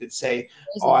basis, like that say,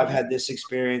 oh, I've had this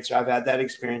experience, or I've had that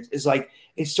experience, is like,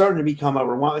 it's starting to become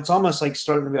overwhelming. It's almost like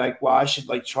starting to be like, well, I should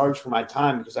like charge for my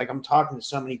time, because like I'm talking to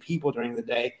so many people during the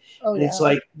day. It's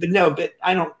like, but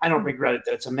I don't regret it.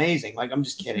 That's amazing. Like, I'm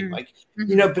just kidding. Like,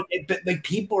 but like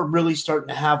people are really starting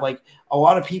to have like, a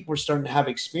lot of people are starting to have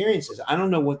experiences. I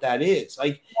don't know what that is.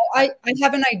 Like, I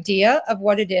have an idea of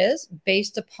what it is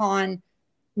based upon,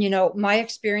 my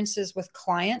experiences with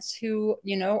clients who,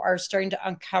 are starting to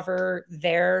uncover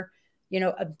their,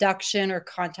 abduction or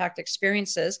contact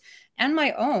experiences, and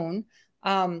my own.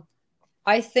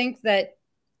 I think that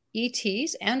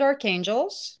ETs and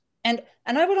archangels, and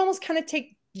I would almost kind of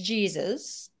take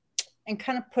Jesus and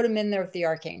kind of put him in there with the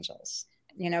archangels.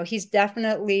 He's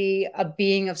definitely a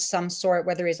being of some sort,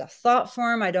 whether he's a thought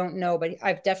form, I don't know, but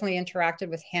I've definitely interacted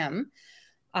with him.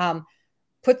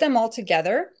 Put them all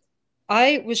together.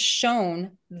 I was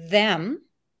shown them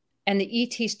and the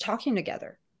ETs talking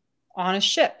together on a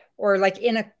ship or like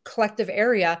in a collective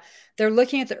area. They're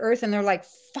looking at the earth and they're like,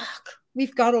 fuck,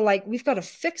 we've got to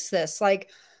fix this. Like,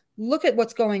 look at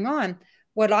what's going on.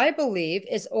 What I believe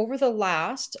is over the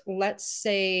last, let's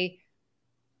say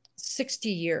 60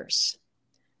 years,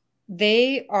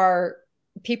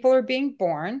 people are being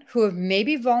born who have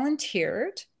maybe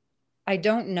volunteered. I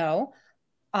don't know.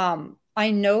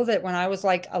 I know that when I was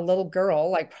like a little girl,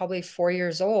 like probably 4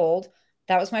 years old,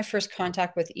 that was my first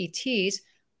contact with ETs.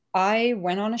 I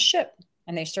went on a ship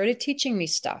and they started teaching me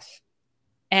stuff.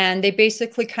 And they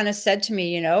basically kind of said to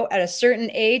me, at a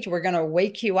certain age, we're going to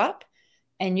wake you up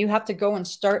and you have to go and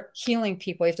start healing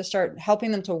people. You have to start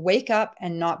helping them to wake up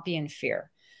and not be in fear.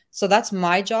 So that's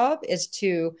my job, is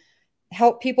to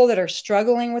help people that are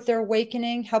struggling with their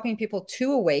awakening, helping people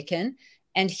to awaken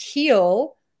and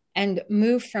heal and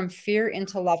move from fear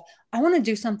into love. I want to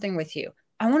do something with you.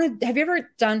 Have you ever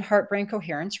done heart brain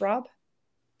coherence, Rob?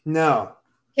 No.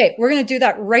 Okay, we're going to do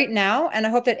that right now. And I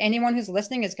hope that anyone who's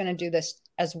listening is going to do this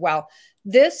as well.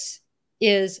 This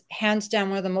is hands down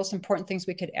one of the most important things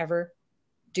we could ever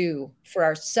do for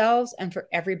ourselves and for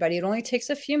everybody. It only takes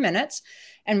a few minutes.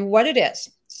 And what it is.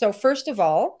 So first of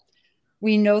all,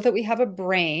 we know that we have a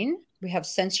brain. We have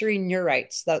sensory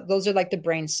neurites. Those are like the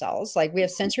brain cells. Like we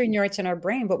have sensory neurites in our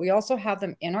brain, but we also have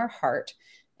them in our heart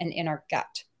and in our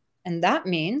gut. And that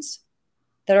means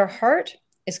that our heart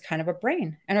is kind of a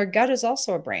brain and our gut is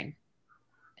also a brain.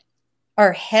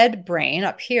 Our head brain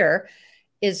up here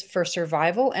is for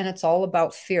survival and it's all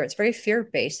about fear. It's very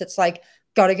fear-based. It's like,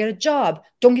 got to get a job.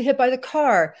 Don't get hit by the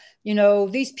car. You know,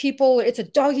 these people, it's a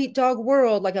dog eat dog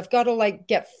world. Like I've got to like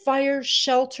get fire,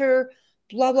 shelter,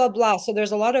 blah, blah, blah. So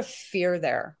there's a lot of fear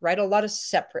there, right? A lot of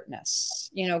separateness,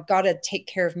 you know, got to take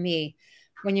care of me.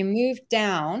 When you move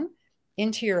down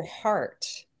into your heart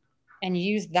and you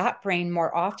use that brain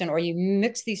more often, or you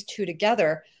mix these two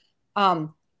together,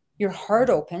 your heart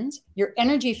opens, your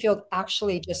energy field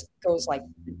actually just goes like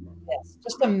this.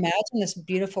 Just imagine this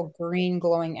beautiful green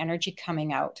glowing energy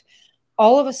coming out.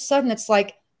 All of a sudden, it's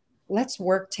like, let's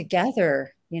work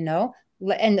together, you know?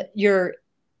 And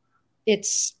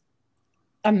it's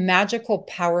a magical,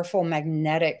 powerful,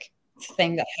 magnetic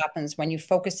thing that happens when you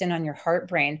focus in on your heart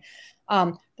brain.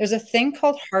 There's a thing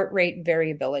called heart rate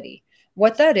variability.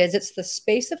 What that is, it's the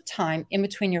space of time in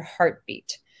between your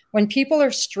heartbeat. When people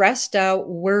are stressed out,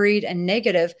 worried, and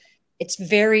negative, it's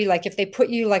very like if they put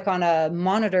you like on a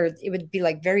monitor, it would be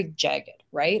like very jagged,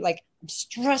 right? Like I'm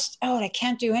stressed out, I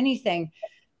can't do anything.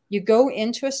 You go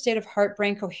into a state of heart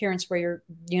brain coherence where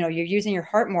you're using your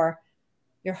heart more.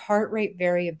 Your heart rate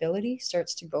variability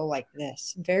starts to go like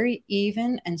this, very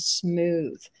even and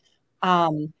smooth.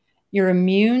 Your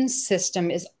immune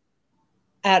system is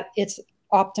at its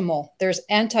optimal. There's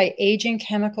anti-aging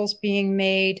chemicals being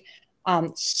made.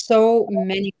 So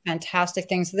many fantastic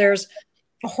things. There's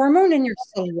a hormone in your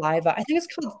saliva. I think it's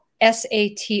called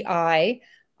SATI.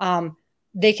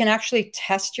 They can actually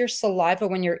test your saliva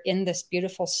when you're in this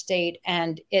beautiful state,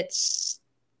 and it's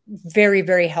very,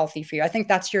 very healthy for you. I think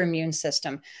that's your immune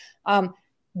system.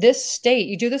 This state,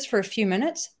 you do this for a few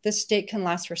minutes, this state can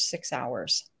last for 6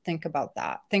 hours. Think about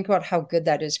that. Think about how good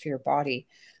that is for your body.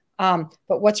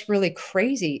 But what's really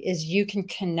crazy is you can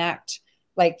connect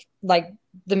like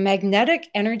the magnetic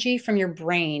energy from your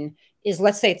brain is,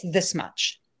 let's say it's this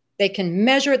much. They can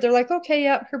measure it. They're like, okay,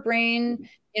 yeah, her brain,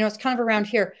 you know, it's kind of around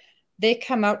here. They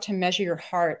come out to measure your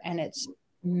heart and it's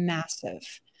massive.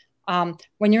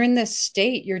 When you're in this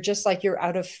state, you're just like, you're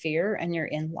out of fear and you're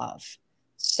in love.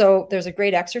 So there's a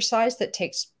great exercise that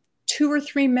takes 2 or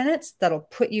 3 minutes that'll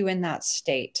put you in that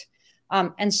state.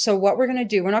 And so what we're going to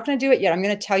do, we're not going to do it yet. I'm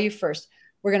going to tell you first.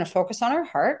 We're going to focus on our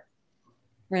heart.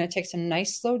 We're going to take some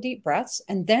nice, slow, deep breaths.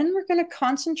 And then we're going to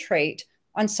concentrate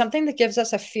on something that gives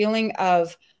us a feeling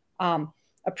of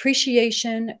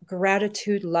appreciation,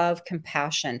 gratitude, love,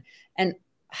 compassion. And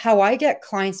how I get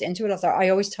clients into it, I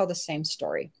always tell the same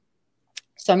story.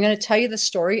 So I'm going to tell you the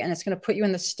story and it's going to put you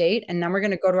in the state. And then we're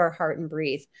going to go to our heart and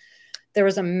breathe. There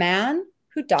was a man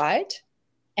who died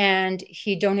and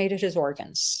he donated his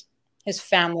organs. His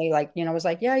family, was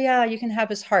like, yeah, you can have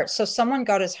his heart. So someone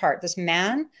got his heart. This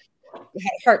man had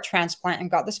a heart transplant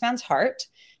and got this man's heart.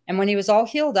 And when he was all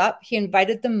healed up, he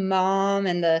invited the mom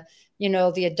and the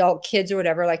adult kids or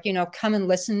whatever, come and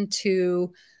listen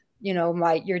to,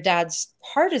 your dad's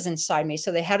heart is inside me.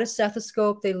 So they had a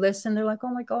stethoscope, they listened, they're like,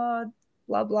 oh my God,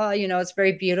 blah, blah, it's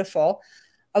very beautiful.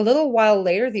 A little while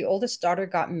later, the oldest daughter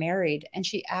got married and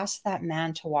she asked that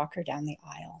man to walk her down the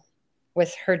aisle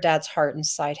with her dad's heart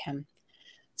inside him.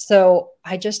 So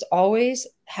I just always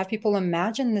have people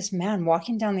imagine this man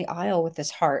walking down the aisle with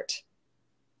his heart.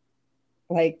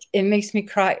 Like, it makes me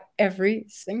cry every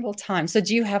single time. So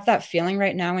do you have that feeling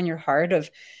right now in your heart of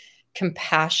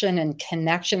compassion and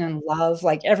connection and love?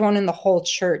 Like everyone in the whole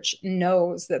church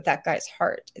knows that that guy's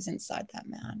heart is inside that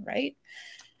man, right?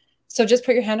 So just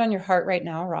put your hand on your heart right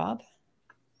now, Rob.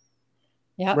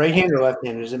 Yeah. Right hand or left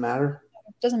hand, does it matter?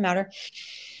 It doesn't matter.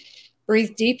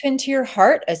 Breathe deep into your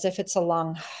heart as if it's a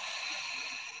lung.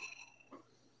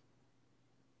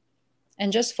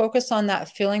 And just focus on that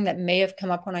feeling that may have come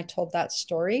up when I told that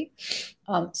story.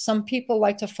 Some people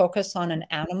like to focus on an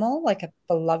animal, like a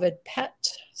beloved pet,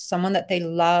 someone that they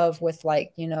love with I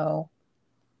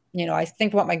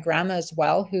think about my grandma as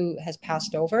well, who has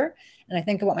passed over. And I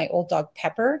think about my old dog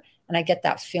Pepper, and I get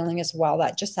that feeling as well,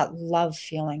 that love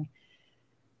feeling.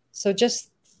 So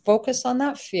just focus on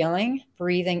that feeling,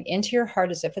 breathing into your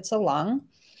heart as if it's a lung.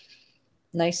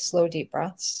 Nice, slow, deep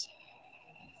breaths.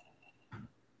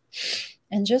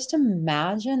 And just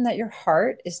imagine that your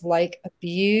heart is like a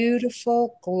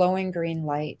beautiful glowing green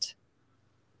light.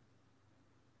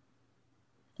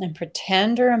 And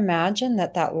pretend or imagine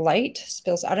that that light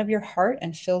spills out of your heart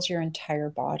and fills your entire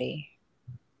body.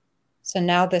 So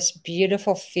now this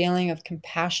beautiful feeling of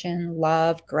compassion,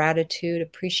 love, gratitude,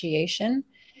 appreciation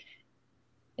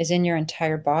is in your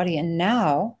entire body. And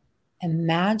now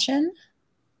imagine,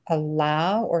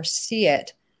 allow, or see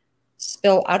it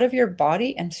spill out of your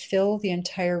body and fill the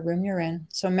entire room you're in.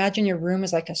 So imagine your room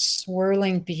is like a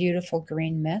swirling, beautiful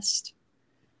green mist.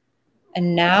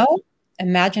 And now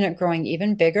imagine it growing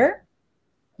even bigger.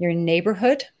 Your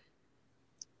neighborhood,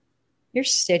 your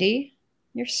city,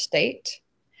 your state.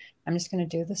 I'm just going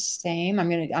to do the same.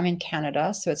 I'm in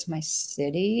Canada, so it's my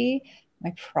city,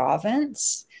 my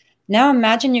province. Now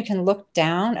imagine you can look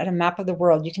down at a map of the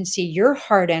world. You can see your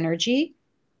heart energy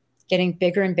getting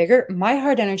bigger and bigger. My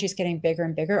heart energy is getting bigger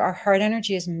and bigger. Our heart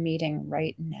energy is meeting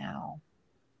right now.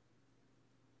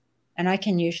 And I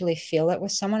can usually feel it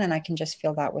with someone, and I can just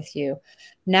feel that with you.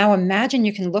 Now imagine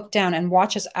you can look down and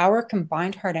watch as our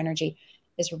combined heart energy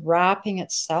is wrapping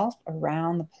itself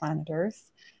around the planet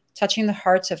Earth, touching the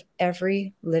hearts of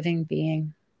every living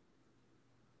being.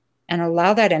 And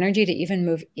allow that energy to even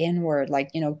move inward.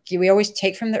 Like, we always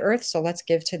take from the earth, so let's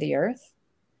give to the earth.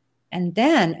 And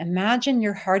then imagine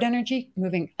your heart energy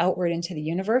moving outward into the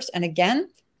universe. And again,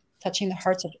 touching the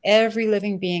hearts of every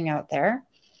living being out there.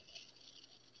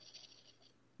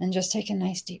 And just take a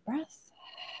nice deep breath.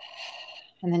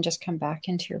 And then just come back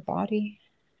into your body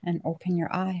and open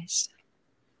your eyes.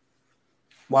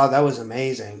 Wow, that was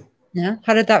amazing. Yeah.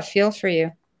 How did that feel for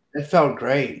you? It felt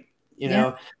great. You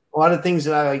know, a lot of things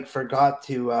that I forgot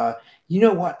to, you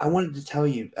know what? I wanted to tell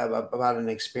you about an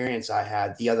experience I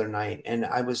had the other night. And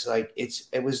I was like,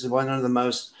 it was one of the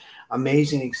most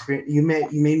amazing experience. You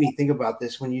made me think about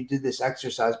this when you did this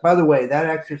exercise. By the way, that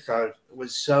exercise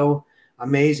was so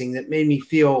amazing that made me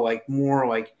feel like more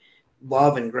like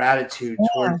love and gratitude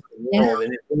towards the world.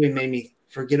 And it really made me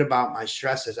forget about my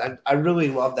stresses. I really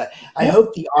love that. I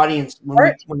hope the audience,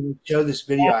 when we show this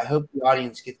video, I hope the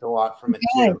audience gets a lot from it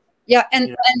too. Yeah.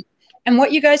 And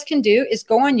what you guys can do is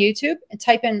go on YouTube and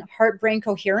type in heart brain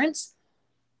coherence.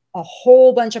 A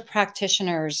whole bunch of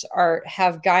practitioners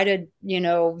have guided,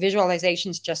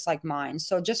 visualizations just like mine.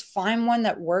 So just find one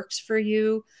that works for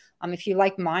you. If you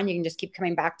like mine, you can just keep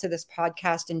coming back to this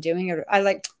podcast and doing it.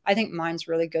 I think mine's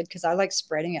really good because I like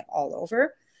spreading it all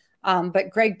over.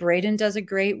 But Greg Braden does a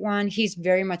great one. He's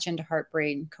very much into heart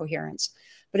brain coherence.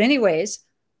 But anyways,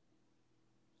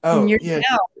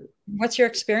 now, what's your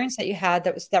experience that you had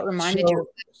that reminded you?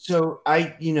 So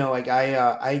I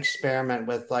experiment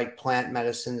with like plant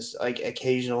medicines like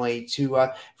occasionally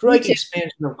for like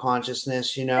expansion of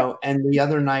consciousness, and the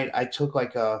other night I took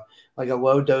like a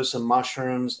low dose of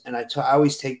mushrooms, and I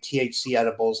always take THC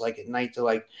edibles like at night to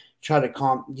like try to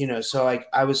calm, so like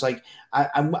I was like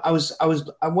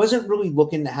I wasn't really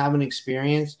looking to have an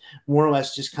experience, more or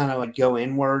less just kind of like go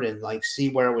inward and like see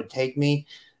where it would take me.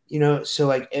 So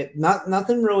like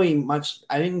nothing really much.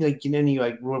 I didn't like get any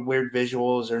like weird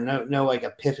visuals or no like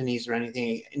epiphanies or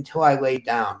anything until I laid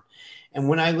down. And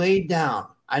when I laid down,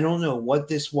 I don't know what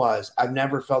this was. I've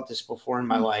never felt this before in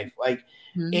my life. Like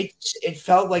it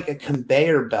felt like a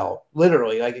conveyor belt,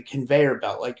 literally like a conveyor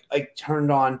belt, like turned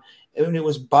on, and it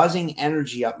was buzzing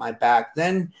energy up my back.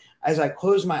 Then as I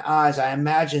closed my eyes, I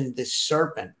imagined this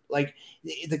serpent, like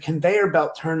the conveyor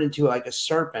belt turned into like a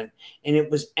serpent, and it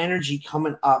was energy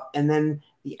coming up, and then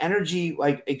the energy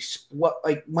like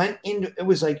went into, it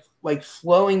was like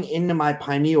flowing into my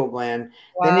pineal gland.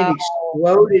 Wow. Then it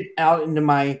exploded out into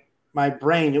my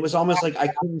brain. It was almost like I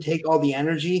couldn't take all the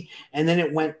energy, and then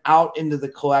it went out into the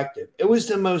collective. It was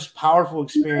the most powerful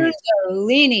experience.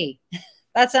 Kundalini.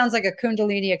 That sounds like a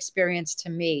Kundalini experience to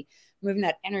me, moving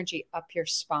that energy up your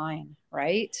spine,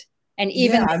 right? And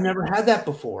even I've never had that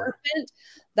before.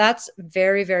 That's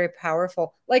very, very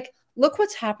powerful. Like, look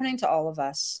what's happening to all of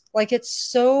us. Like, it's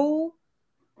so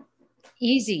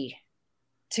easy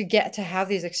to get to have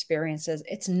these experiences.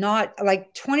 It's not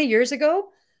like 20 years ago,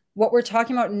 what we're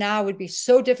talking about now would be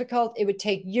so difficult. It would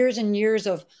take years and years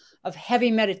of heavy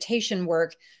meditation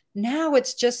work. Now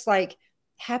it's just like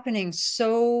happening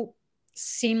so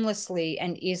seamlessly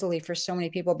and easily for so many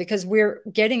people because we're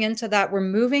getting into that. We're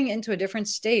moving into a different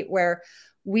state where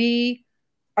we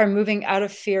are moving out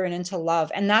of fear and into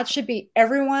love. And that should be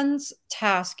everyone's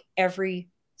task every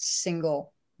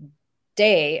single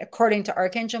day, according to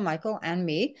Archangel Michael and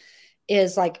me,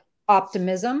 is like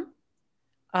optimism,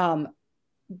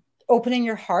 opening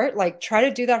your heart. Like, try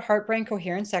to do that heart brain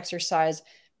coherence exercise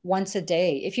once a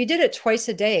day. If you did it twice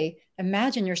a day,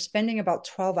 imagine you're spending about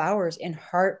 12 hours in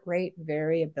heart rate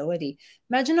variability.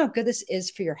 Imagine how good this is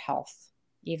for your health,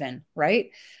 even, right?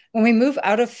 When we move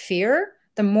out of fear,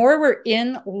 the more we're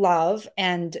in love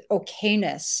and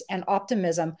okayness and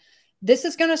optimism, this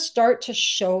is going to start to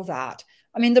show that.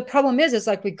 I mean, the problem is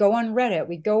like we go on Reddit,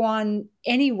 we go on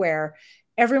anywhere.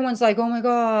 Everyone's like, oh my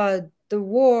God, the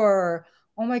war.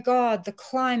 Oh my God, the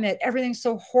climate, everything's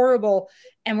so horrible.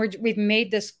 And we've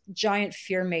made this giant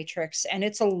fear matrix, and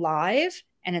it's alive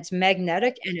and it's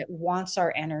magnetic and it wants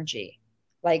our energy.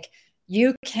 Like,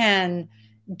 you can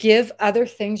give other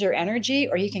things your energy,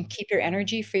 or you can keep your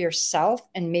energy for yourself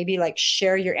and maybe like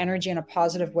share your energy in a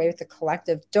positive way with the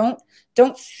collective. Don't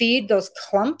feed those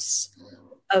clumps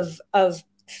of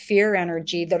fear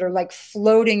energy that are like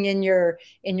floating in your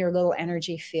little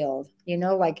energy field, you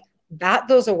know, like bat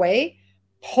those away,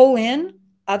 pull in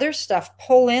other stuff,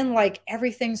 pull in like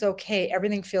everything's okay,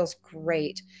 everything feels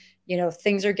great, you know,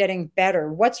 things are getting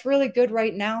better. What's really good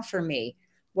right now for me?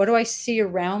 What do I see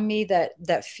around me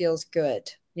that feels good,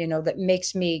 you know, that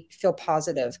makes me feel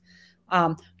positive?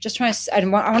 Just trying to, I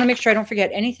want to make sure I don't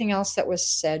forget anything else that was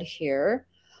said here.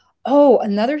 Oh,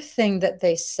 another thing that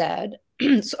they said.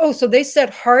 So they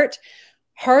said heart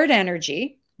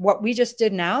energy, what we just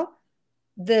did now,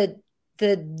 the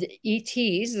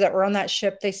ETs that were on that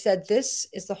ship, they said this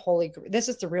is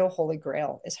the real holy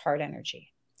grail, is heart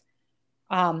energy.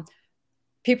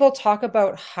 People talk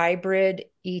about hybrid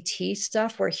ET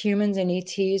stuff where humans and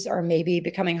ETs are maybe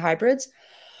becoming hybrids.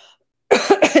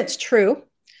 It's true.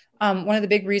 One of the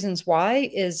big reasons why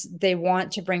is they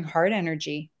want to bring heart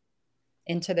energy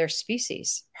into their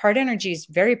species. Heart energy is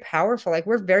very powerful. Like,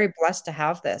 we're very blessed to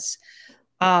have this.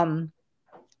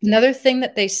 Another thing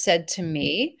that they said to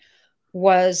me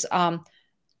was,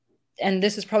 and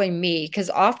this is probably me, because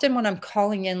often when I'm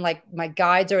calling in like my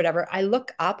guides or whatever, I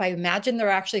look up, I imagine they're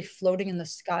actually floating in the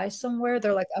sky somewhere.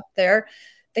 They're like up there.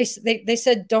 They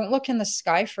said, don't look in the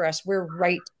sky for us. We're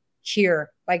right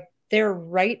here. Like, they're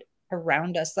right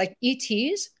around us. Like,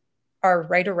 ETs are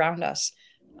right around us.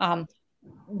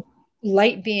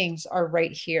 Light beings are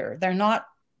right here. They're not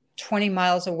 20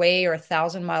 miles away or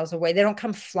 1,000 miles away. They don't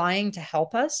come flying to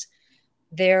help us.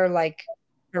 They're like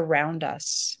around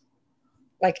us.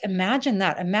 Like, imagine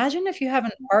that. Imagine if you have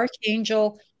an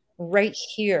archangel right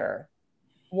here.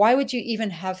 Why would you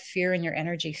even have fear in your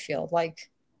energy field?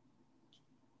 Like,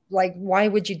 why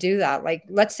would you do that? Like,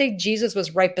 let's say Jesus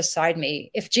was right beside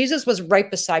me. If Jesus was right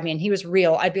beside me and he was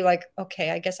real, I'd be like,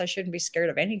 okay, I guess I shouldn't be scared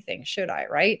of anything, should I?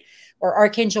 Right? Or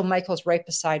Archangel Michael's right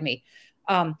beside me.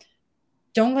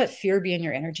 Don't let fear be in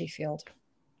your energy field.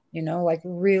 You know, like,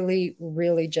 really,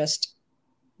 really just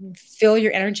fill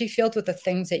your energy field with the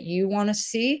things that you want to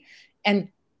see. And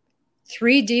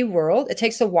 3D world, it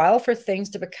takes a while for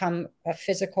things to become a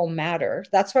physical matter.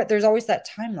 That's why there's always that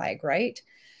time lag, right?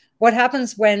 What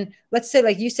happens when, let's say,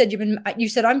 like you said, you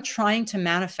said, I'm trying to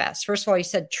manifest. First of all, you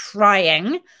said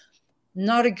trying,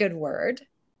 not a good word.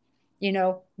 You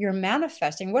know, you're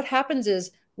manifesting. What happens is,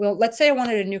 well, let's say I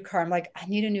wanted a new car. I'm like, I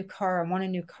need a new car. I want a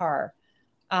new car.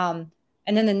 And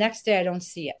then the next day I don't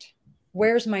see it.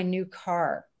 Where's my new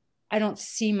car? I don't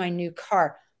see my new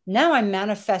car. Now I'm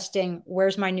manifesting,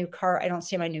 where's my new car? I don't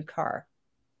see my new car.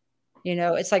 You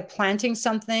know, it's like planting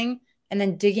something and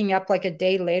then digging up like a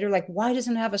day later, like, why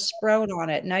doesn't it have a sprout on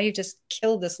it? Now you just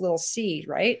killed this little seed,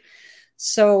 right?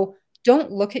 So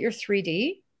don't look at your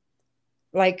 3D.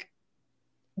 Like,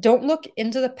 don't look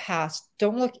into the past.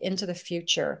 Don't look into the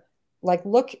future. Like,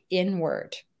 look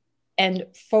inward and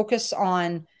focus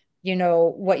on, you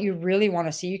know, what you really want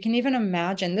to see. You can even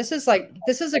imagine, this is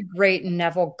a great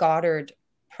Neville Goddard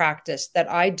practice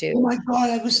that I do. Oh my God,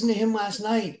 I listened to him last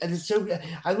night. And it's so good.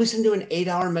 I listened to an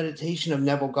 8-hour meditation of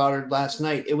Neville Goddard last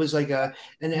night. It was like an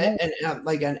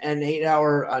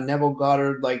 8-hour Neville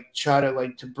Goddard, like, try to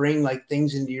like to bring like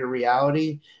things into your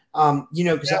reality. You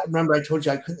know, because I remember I told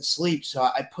you I couldn't sleep, so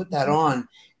I put that on,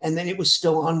 and then it was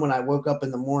still on when I woke up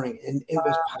in the morning, and it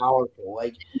was powerful.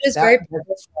 Like, it is very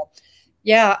powerful.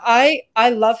 Yeah, I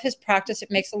love his practice. It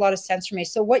makes a lot of sense for me.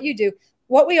 So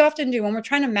what we often do when we're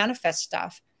trying to manifest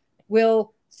stuff,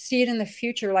 we'll see it in the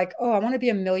future, like, oh, I want to be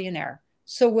a millionaire.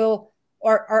 So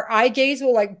our eye gaze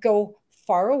will like go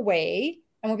far away,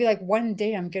 and we'll be like, one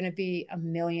day I'm going to be a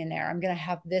millionaire. I'm going to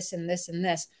have this and this and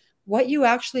this. What you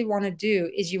actually want to do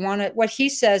is what he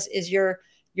says is you're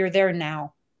there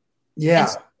now. Yeah.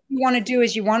 So what you want to do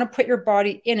is you want to put your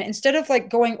body in it. Instead of like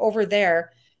going over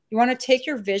there, you want to take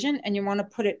your vision and you want to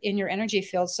put it in your energy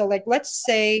field. So like, let's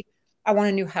say I want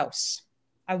a new house.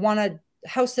 I want a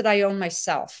house that I own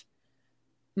myself.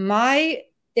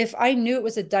 If I knew it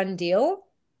was a done deal,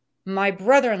 my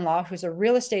brother-in-law, who's a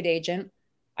real estate agent,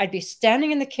 I'd be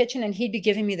standing in the kitchen and he'd be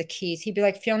giving me the keys. He'd be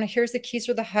like, Fiona, here's the keys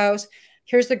for the house.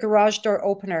 Here's the garage door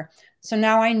opener. So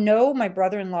now I know my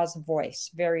brother-in-law's voice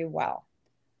very well.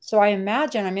 So I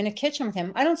imagine I'm in a kitchen with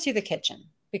him. I don't see the kitchen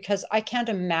because I can't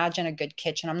imagine a good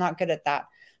kitchen. I'm not good at that.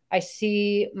 I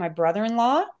see my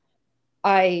brother-in-law.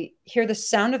 I hear the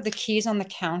sound of the keys on the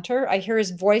counter. I hear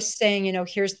his voice saying, you know,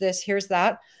 here's this, here's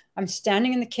that. I'm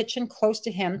standing in the kitchen close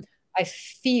to him. I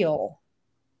feel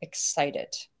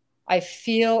excited. I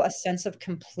feel a sense of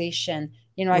completion.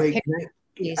 You know, I Wait, pick I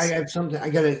these. have something. I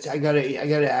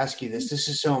gotta ask you this. This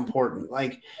is so important.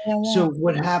 Like, Yeah, yeah. so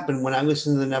what happened when I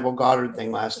listened to the Neville Goddard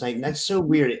thing last night? And that's so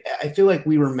weird. I feel like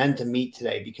we were meant to meet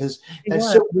today because They that's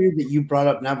were. so weird that you brought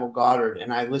up Neville Goddard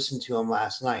and I listened to him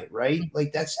last night. Right?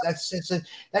 Like that's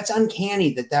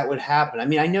uncanny that would happen. I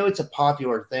mean, I know it's a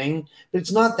popular thing, but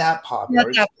it's not that Not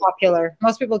popular. that popular.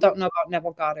 Most people don't know about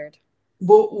Neville Goddard.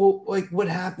 Well, like what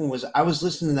happened was I was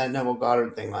listening to that Neville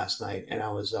Goddard thing last night, and I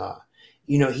was,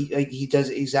 you know, he does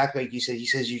exactly like you said. He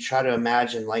says you try to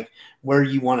imagine like where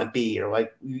you want to be, or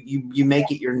like you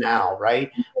make it your now,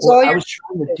 right? Well, I was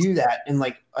trying to do that, and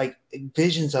like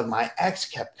visions of my ex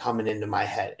kept coming into my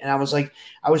head, and I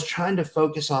was trying to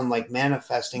focus on like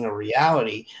manifesting a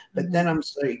reality, but then I'm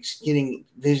like getting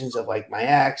visions of like my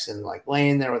ex and like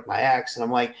laying there with my ex, and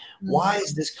I'm like, why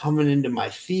is this coming into my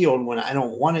field when I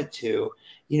don't want it to?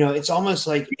 You know, it's almost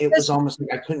like it was almost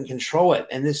like I couldn't control it.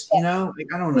 And this, you know, like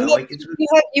I don't know, like it's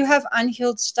you have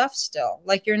unhealed stuff still.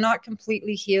 Like you're not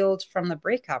completely healed from the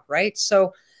breakup, right?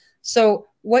 So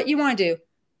what you want to do.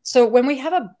 So when we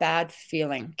have a bad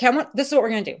feeling, this is what we're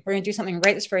going to do. We're going to do something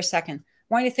right this very second.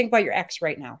 I want you to think about your ex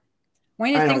right now. I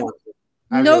want you to think. don't want to.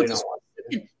 I No, really don't want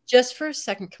to. just for a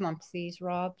second. Come on, please,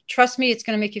 Rob. Trust me, it's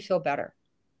going to make you feel better.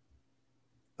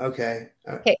 Okay.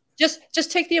 Okay.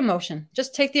 Just take the emotion.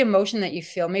 Just take the emotion that you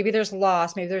feel. Maybe there's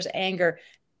loss. Maybe there's anger.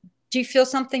 Do you feel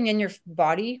something in your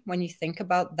body when you think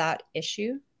about that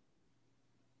issue?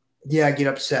 Yeah, I get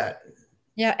upset.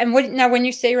 Yeah. And when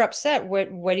you say you're upset,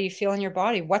 what do you feel in your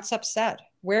body? What's upset?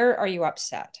 Where are you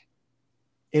upset?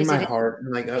 In my heart,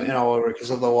 and like and all over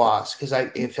because of the loss, because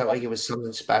it felt like it was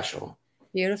something special.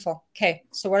 Beautiful. Okay.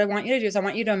 So what I want you to do is I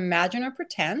want you to imagine or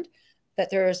pretend that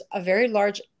there's a very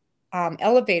large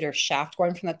elevator shaft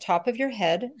going from the top of your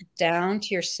head down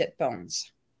to your sit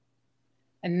bones.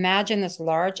 Imagine this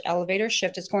large elevator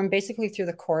shift. It's going basically through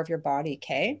the core of your body,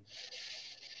 okay?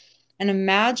 And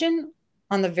imagine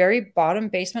on the very bottom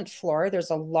basement floor, there's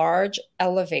a large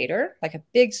elevator, like a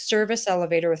big service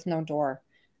elevator with no door.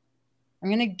 I'm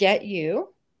going to get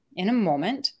you in a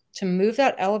moment to move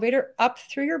that elevator up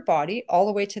through your body all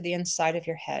the way to the inside of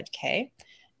your head, okay?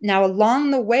 Now,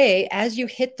 along the way, as you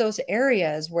hit those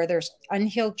areas where there's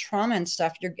unhealed trauma and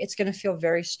stuff, it's going to feel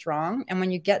very strong. And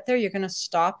when you get there, you're going to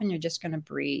stop and you're just going to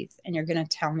breathe and you're going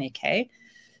to tell me, okay?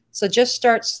 So just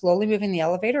start slowly moving the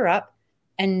elevator up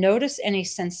and notice any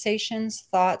sensations,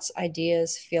 thoughts,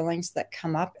 ideas, feelings that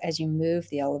come up as you move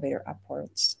the elevator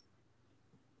upwards.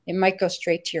 It might go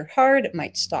straight to your heart. It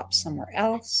might stop somewhere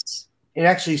else. It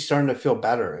actually is starting to feel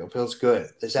better. It feels good.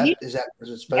 Is that what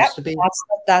it's supposed to be?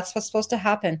 That's what's supposed to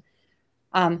happen.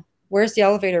 Where's the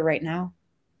elevator right now?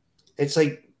 It's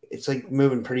like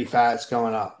moving pretty fast,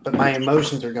 going up. But my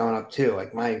emotions are going up too.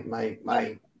 Like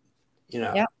my you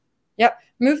know. Yep.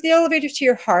 Move the elevator to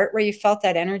your heart where you felt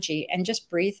that energy and just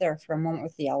breathe there for a moment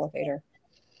with the elevator.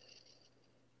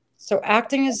 So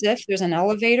acting as if there's an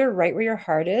elevator right where your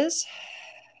heart is.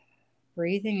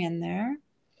 Breathing in there.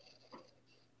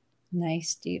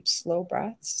 Nice, deep, slow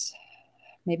breaths.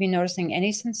 Maybe noticing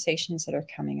any sensations that are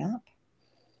coming up.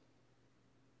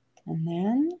 And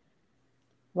then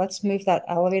let's move that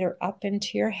elevator up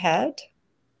into your head.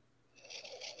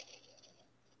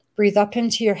 Breathe up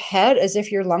into your head as if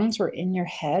your lungs were in your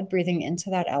head, breathing into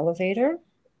that elevator.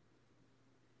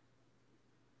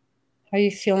 How are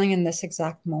you feeling in this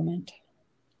exact moment?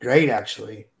 Great,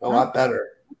 actually. A lot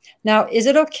better. Now, is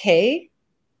it okay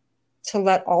to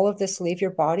let all of this leave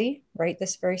your body right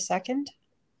this very second?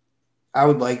 I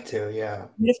would like to, yeah.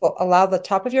 Beautiful. Allow the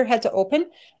top of your head to open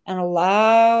and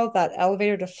allow that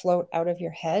elevator to float out of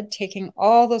your head, taking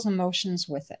all those emotions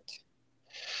with it.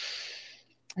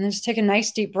 And then just take a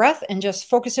nice deep breath and just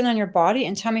focus in on your body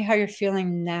and tell me how you're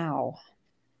feeling now.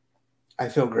 I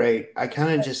feel great. I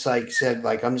kind of just like said,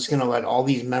 like, I'm just going to let all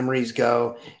these memories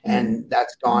go and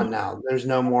that's gone now. There's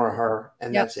no more her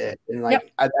and that's it. And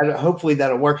like, hopefully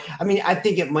that'll work. I mean, I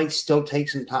think it might still take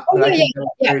some time, but I think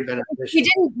that's very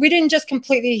beneficial. We didn't just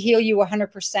completely heal you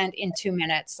 100% in 2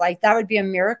 minutes. Like that would be a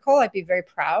miracle. I'd be very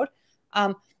proud.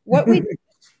 What we did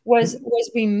was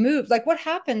we moved, like what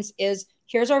happens is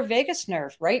here's our vagus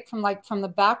nerve, right? From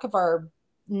the back of our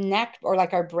neck or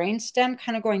like our brain stem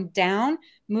kind of going down,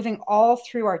 moving all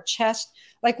through our chest.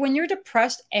 Like when you're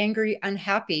depressed, angry,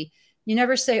 unhappy, you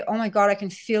never say, oh my God, I can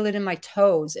feel it in my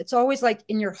toes. It's always like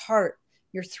in your heart,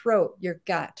 your throat, your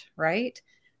gut, right?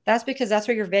 That's because that's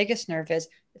where your vagus nerve is.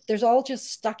 There's all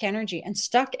just stuck energy, and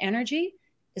stuck energy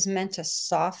is meant to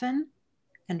soften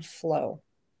and flow.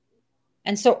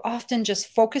 And so often just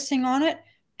focusing on it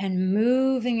and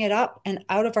moving it up and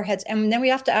out of our heads. And then we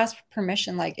have to ask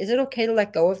permission, like, is it okay to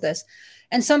let go of this?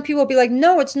 And some people will be like,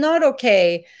 no, it's not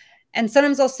okay. And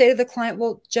sometimes I'll say to the client,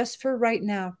 well, just for right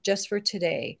now, just for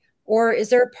today. Or is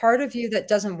there a part of you that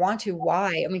doesn't want to?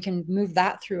 Why? And we can move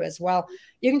that through as well.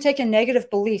 You can take a negative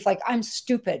belief, like I'm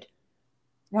stupid.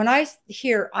 When I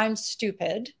hear I'm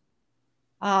stupid,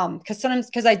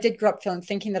 because I did grow up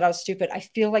thinking that I was stupid, I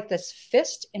feel like this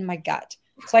fist in my gut.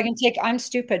 So I can take I'm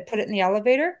stupid, put it in the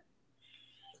elevator,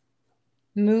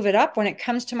 move it up. When it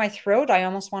comes to my throat, I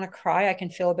almost want to cry. I can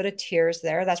feel a bit of tears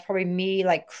there. That's probably me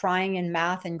like crying in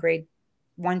math in grade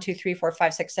 1, 2, 3, 4,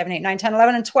 5, 6, 7, 8, 9, 10,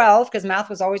 11, and 12, because math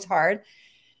was always hard.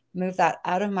 Move that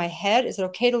out of my head. Is it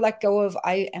okay to let go of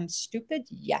I am stupid?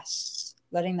 Yes.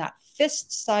 Letting that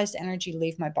fist-sized energy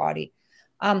leave my body.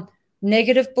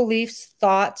 Negative beliefs,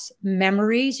 thoughts,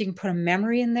 memories. You can put a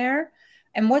memory in there.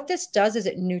 And what this does is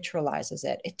it neutralizes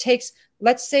it. It takes,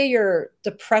 let's say your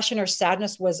depression or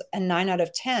sadness was a 9 out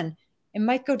of 10. It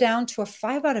might go down to a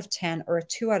 5 out of 10 or a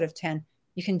 2 out of 10.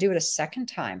 You can do it a second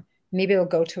time. Maybe it'll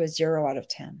go to a 0 out of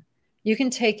 10. You can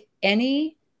take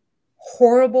any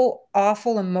horrible,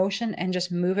 awful emotion and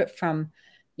just move it from,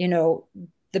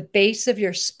 the base of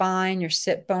your spine, your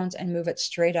sit bones, and move it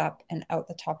straight up and out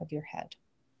the top of your head.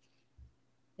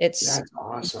 That's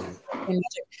awesome.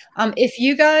 If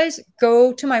you guys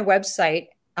go to my website,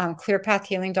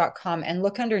 clearpathhealing.com, and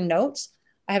look under notes,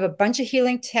 I have a bunch of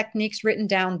healing techniques written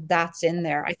down. That's in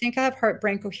there. I think I have heart,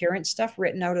 brain, coherence stuff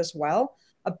written out as well.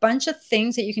 A bunch of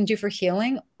things that you can do for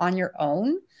healing on your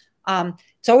own.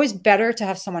 It's always better to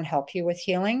have someone help you with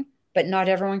healing, but not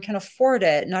everyone can afford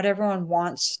it. Not everyone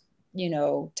wants,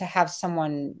 to have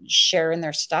someone share in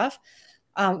their stuff.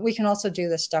 We can also do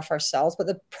this stuff ourselves, but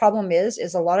the problem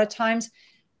is a lot of times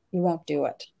you won't do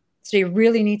it. So you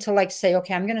really need to say,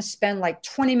 okay, I'm going to spend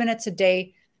 20 minutes a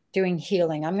day doing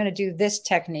healing. I'm going to do this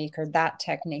technique or that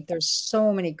technique. There's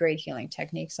so many great healing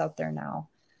techniques out there now.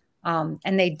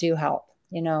 And they do help,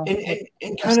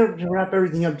 And kind of to wrap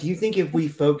everything up, do you think if we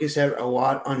focus a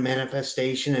lot on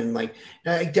manifestation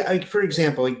and for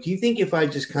example, do you think if I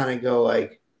just kind of go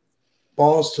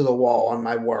balls to the wall on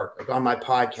my work, on my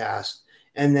podcast,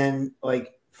 and then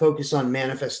focus on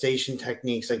manifestation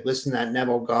techniques, listen to that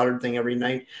Neville Goddard thing every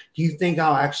night, do you think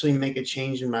I'll actually make a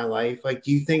change in my life?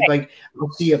 Do you think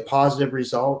I'll see a positive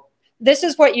result? This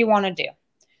is what you want to do.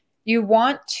 You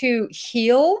want to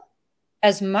heal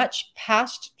as much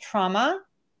past trauma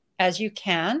as you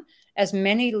can, as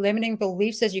many limiting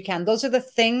beliefs as you can. Those are the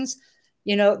things,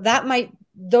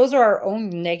 those are our own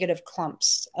negative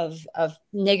clumps of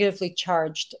negatively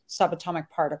charged subatomic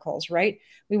particles, right?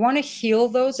 We want to heal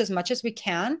those as much as we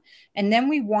can. And then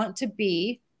we want to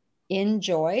be in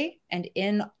joy and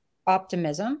in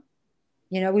optimism.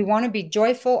 We want to be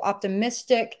joyful,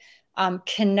 optimistic,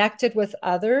 connected with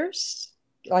others.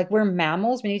 We're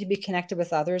mammals. We need to be connected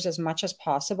with others as much as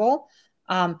possible.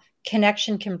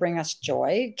 Connection can bring us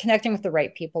joy, connecting with the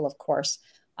right people, of course.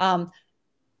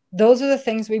 Those are the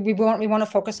things we want. We want to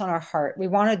focus on our heart. We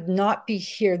want to not be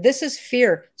here. This is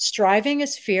fear. Striving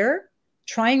is fear.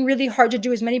 Trying really hard to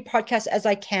do as many podcasts as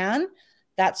I can.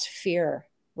 That's fear,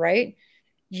 right?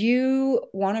 You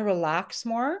want to relax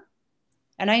more.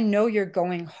 And I know you're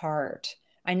going hard.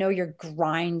 I know you're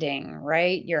grinding,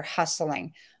 right? You're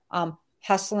hustling.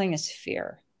 Hustling is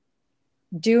fear.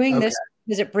 Doing this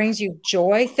because it brings you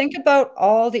joy. Think about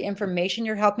all the information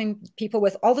you're helping people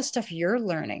with, all the stuff you're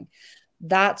learning.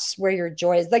 That's where your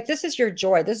joy is. This is your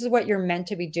joy. This is what you're meant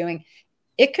to be doing.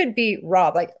 It could be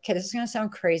Rob, okay, this is going to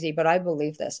sound crazy, but I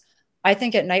believe this. I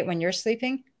think at night when you're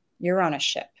sleeping, you're on a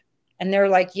ship. And they're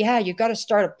like, yeah, you got to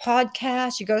start a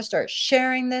podcast. You got to start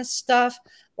sharing this stuff.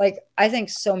 I think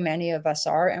so many of us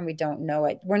are, and we don't know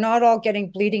it. We're not all getting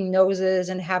bleeding noses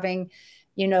and having,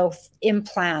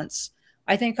 implants.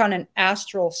 I think on an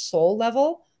astral soul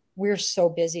level, we're so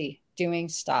busy doing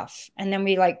stuff. And then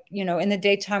we in the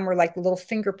daytime, we're like little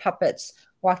finger puppets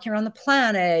walking around the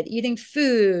planet, eating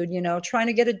food, trying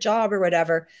to get a job or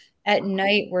whatever. At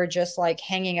night, we're just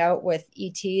hanging out with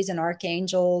ETs and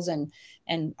archangels,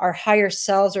 and our higher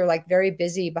selves are very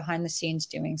busy behind the scenes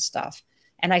doing stuff.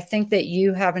 And I think that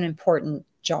you have an important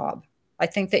job. I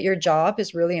think that your job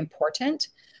is really important.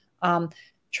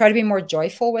 Try to be more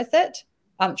joyful with it.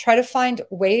 Try to find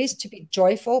ways to be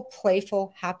joyful,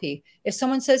 playful, happy. If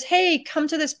someone says, hey, come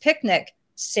to this picnic,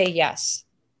 say yes.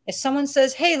 If someone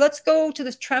says, hey, let's go to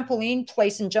this trampoline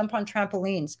place and jump on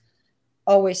trampolines,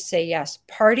 always say yes.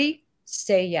 Party,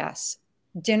 say yes.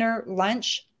 dinner,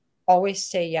 lunch, always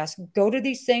say yes. Go to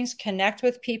these things, connect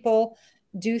with people,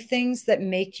 do things that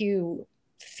make you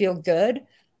feel good.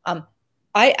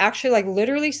 I actually, like,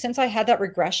 literally, since I had that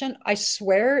regression, I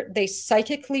swear they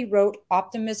psychically wrote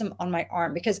optimism on my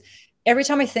arm, because every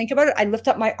time I think about it, I lift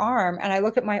up my arm and I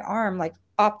look at my arm like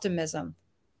optimism.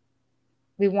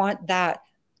 We want that.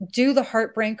 Do the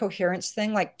heart brain coherence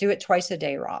thing. Like, do it twice a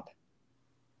day, Rob.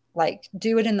 Like,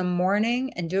 do it in the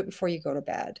morning and do it before you go to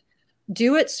bed.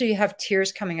 Do it so you have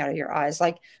tears coming out of your eyes.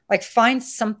 Like find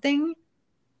something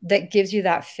that gives you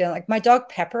that feeling. Like my dog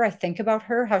Pepper, I think about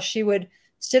her, how she would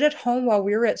sit at home while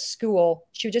we were at school.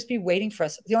 She would just be waiting for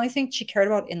us. The only thing she cared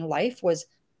about in life was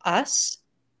us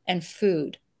and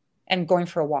food and going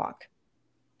for a walk.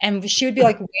 And she would be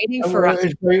like waiting for us.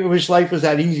 I wish life was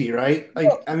that easy, right? Like,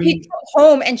 I mean,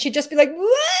 home, and she'd just be like,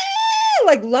 wah!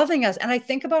 Like loving us. And I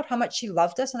think about how much she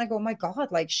loved us, and I go, oh my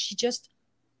God, like she just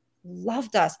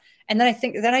loved us. And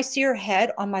then I see her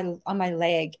head on my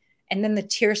leg, and then the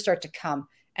tears start to come,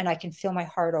 and I can feel my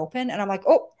heart open, and I'm like,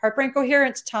 oh, heart brain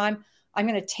coherence time. I'm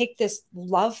going to take this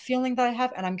love feeling that I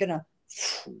have, and I'm going to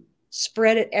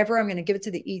spread it everywhere. I'm going to give it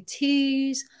to the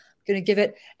ETs. I'm going to give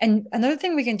it. And another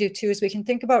thing we can do too is we can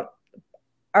think about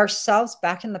ourselves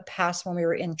back in the past when we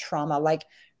were in trauma, like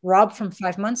Rob from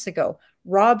 5 months ago,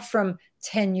 Rob from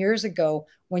 10 years ago,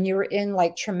 when you were in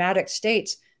like traumatic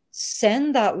states.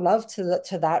 Send that love to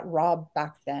that Rob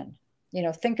back then. You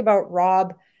know, think about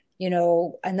Rob, you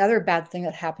know, another bad thing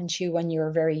that happened to you when you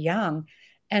were very young,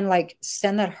 and like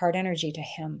send that heart energy to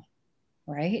him,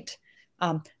 right?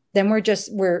 Then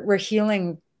we're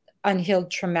healing unhealed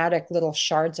traumatic little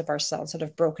shards of ourselves that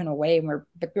have broken away, and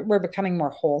we're becoming more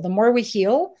whole. The more we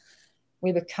heal,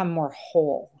 we become more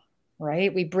whole,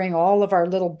 right? We bring all of our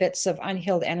little bits of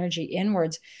unhealed energy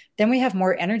inwards. Then we have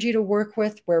more energy to work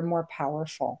with. We're more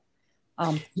powerful.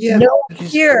 Yeah, no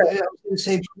fear. I was going to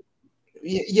say,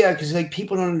 yeah, because like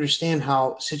people don't understand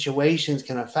how situations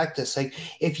can affect us. Like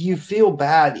if you feel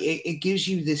bad, it gives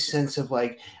you this sense of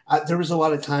like, there was a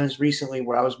lot of times recently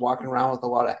where I was walking around with a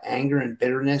lot of anger and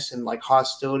bitterness and like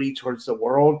hostility towards the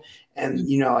world. And,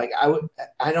 you know, like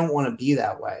I don't want to be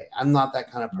that way. I'm not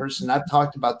that kind of person. I've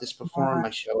talked about this before on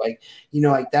my show. Like, you know,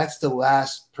 like that's the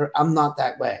last, I'm not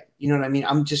that way. You know what I mean?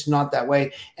 I'm just not that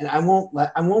way. And I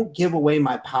won't give away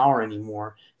my power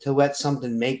anymore to let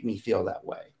something make me feel that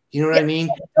way. You know what I mean?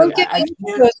 Don't get into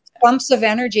those clumps of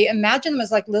energy. Imagine them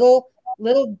as like little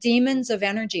demons of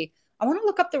energy. I want to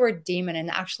look up the word demon and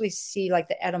actually see like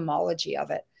the etymology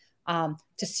of it,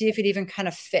 to see if it even kind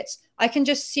of fits. I can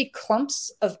just see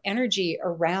clumps of energy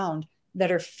around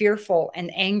that are fearful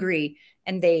and angry,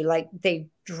 and they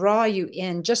draw you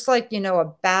in, just like, you know,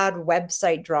 a bad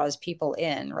website draws people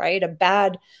in, right? A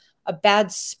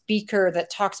bad speaker that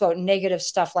talks about negative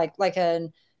stuff, like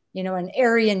an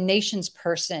Aryan Nations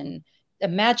person.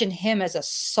 Imagine him as a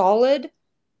solid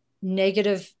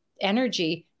negative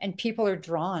energy, and people are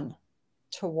drawn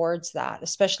towards that,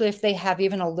 especially if they have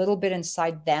even a little bit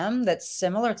inside them that's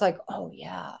similar. It's like, oh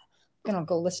yeah, I'm gonna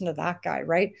go listen to that guy,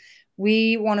 right?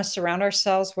 We want to surround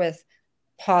ourselves with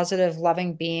positive,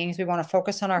 loving beings. We want to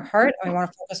focus on our heart, and we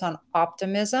want to focus on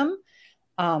optimism,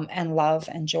 and love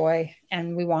and joy.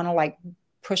 And we want to like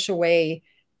push away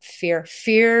fear.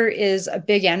 Fear is a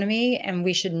big enemy, and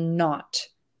we should not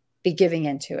be giving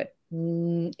into it.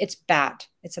 It's bad.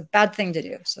 It's a bad thing to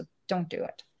do. So don't do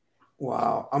it.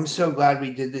 Wow. I'm so glad we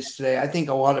did this today. I think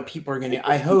a lot of people are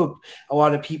I hope a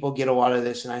lot of people get a lot of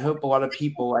this, and I hope a lot of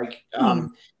people like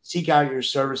seek out your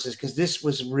services, because this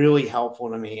was really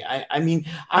helpful to me. I mean,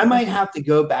 I might have to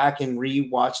go back and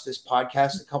re-watch this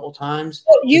podcast a couple times.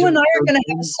 Well, you and I are going to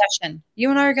have a session. You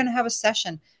and I are going to have a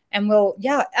session. And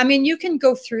I mean, you can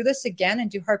go through this again and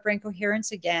do heart brain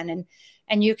coherence again.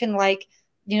 And you can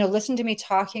listen to me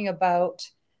talking about,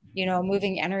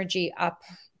 moving energy up,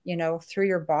 through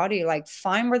your body. Like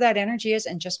find where that energy is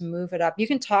and just move it up. You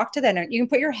can talk to that. You can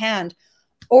put your hand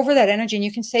over that energy and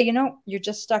you can say, you're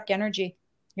just stuck energy.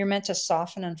 You're meant to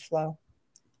soften and flow.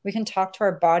 We can talk to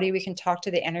our body. We can talk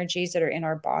to the energies that are in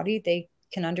our body. They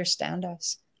can understand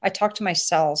us. I talk to my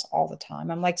cells all the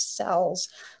time. I'm like, cells,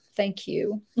 thank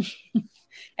you.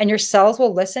 And your cells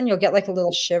will listen. You'll get like a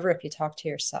little shiver if you talk to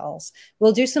your cells.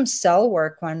 We'll do some cell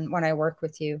work when I work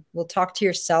with you. We'll talk to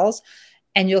your cells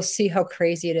and you'll see how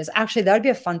crazy it is. Actually, that would be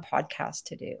a fun podcast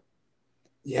to do.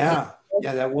 Yeah.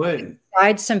 Yeah, that would.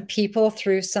 Guide some people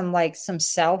through some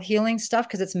cell healing stuff,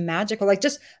 because it's magical.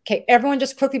 Okay, everyone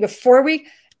just quickly, before we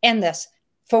end this,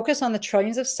 focus on the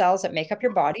trillions of cells that make up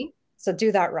your body. So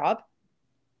do that, Rob.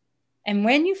 And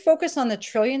when you focus on the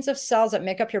trillions of cells that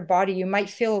make up your body, you might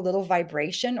feel a little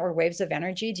vibration or waves of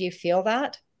energy. Do you feel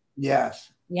that? Yes.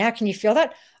 Yeah. Can you feel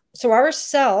that? So our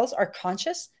cells are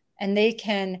conscious and they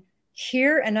can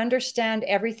hear and understand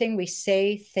everything we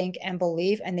say, think, and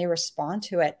believe, and they respond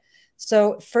to it.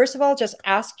 So first of all, just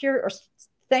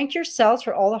thank your cells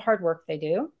for all the hard work they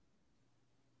do.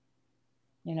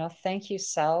 Thank you,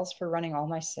 cells, for running all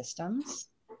my systems.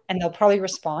 And they'll probably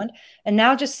respond. And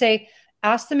now just say,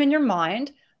 ask them in your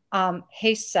mind,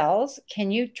 hey, cells,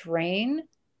 can you drain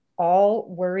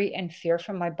all worry and fear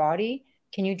from my body?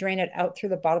 Can you drain it out through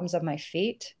the bottoms of my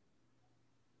feet?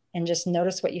 And just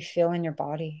notice what you feel in your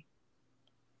body.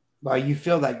 Well, you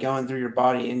feel that going through your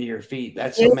body into your feet.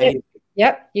 That's amazing.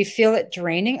 Yep. You feel it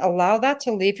draining. Allow that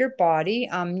to leave your body.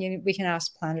 We can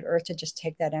ask planet Earth to just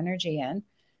take that energy in.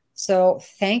 So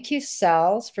thank you,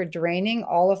 cells, for draining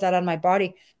all of that on my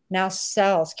body. Now,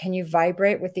 cells, can you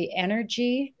vibrate with the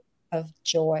energy of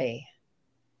joy?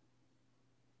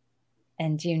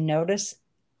 And do you notice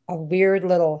a weird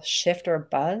little shift or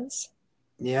buzz?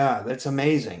 Yeah, that's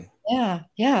amazing. Yeah,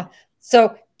 yeah.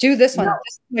 So do this one.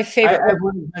 This is my favorite. I have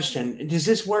one question. Does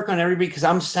this work on everybody? Because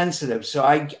I'm sensitive, so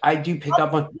I do pick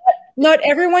up on. Not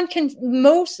everyone can.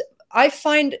 I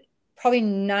find probably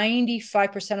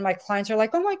 95% of my clients are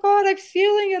like, oh my God, I'm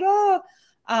feeling it all.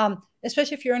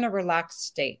 Especially if you're in a relaxed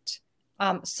state.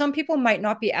 Some people might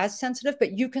not be as sensitive,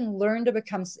 but you can learn to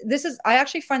become. I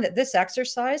actually find that this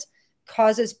exercise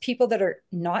causes people that are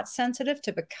not sensitive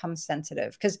to become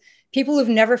sensitive, because people who've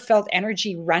never felt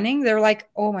energy running, they're like,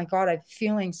 oh my God, I'm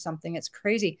feeling something. It's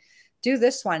crazy. Do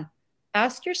this one.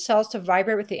 Ask yourselves to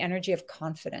vibrate with the energy of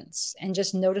confidence and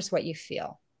just notice what you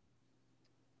feel.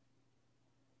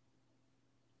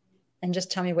 And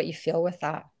just tell me what you feel with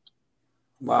that.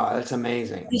 Wow, that's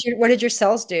amazing. What did your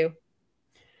cells do?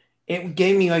 It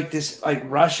gave me like this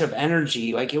rush of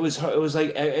energy. Like it was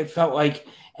like, it felt like,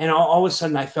 and all of a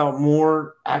sudden I felt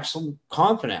more actual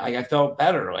confident. Like I felt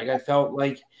better. Like I felt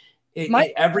like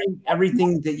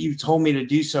everything that you've told me to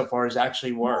do so far has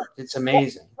actually worked. It's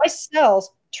amazing. My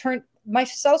cells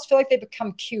feel like they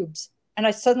become cubes. And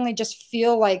I suddenly just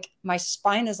feel like my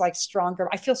spine is like stronger.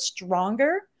 I feel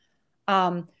stronger.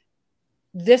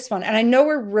 This one, and I know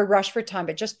we're rushed for time,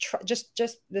 but just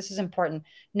this is important.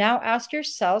 Now ask your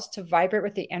cells to vibrate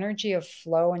with the energy of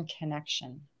flow and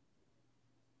connection.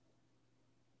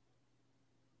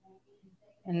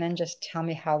 And then just tell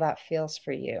me how that feels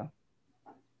for you.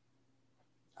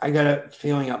 I got a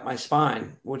feeling up my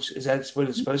spine, which is that's what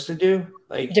it's supposed to do.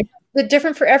 Like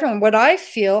different for everyone. What I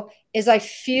feel is I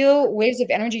feel waves of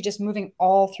energy just moving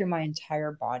all through my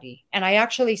entire body. And I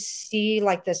actually see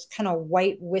like this kind of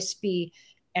white, wispy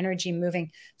energy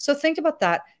moving. So think about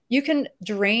that. You can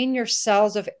drain your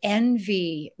cells of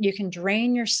envy. You can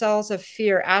drain your cells of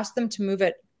fear. Ask them to move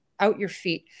it out your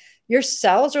feet. Your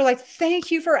cells are like,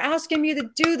 thank you for asking me to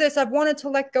do this. I've wanted to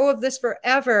let go of this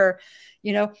forever.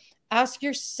 Ask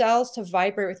your cells to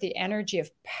vibrate with the energy of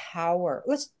power.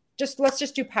 Let's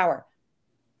just do power.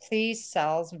 Please,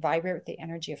 cells, vibrate with the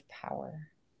energy of power.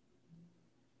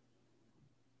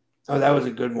 Oh, that was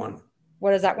a good one.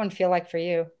 What does that one feel like for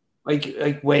you?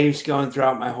 Like waves going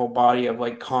throughout my whole body of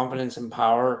like confidence and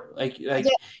power. Like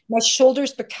my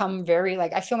shoulders become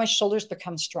I feel my shoulders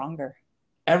become stronger.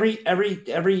 Every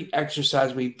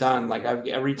exercise we've done, like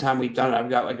every time we've done it, I've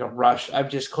got like a rush. I've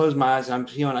just closed my eyes and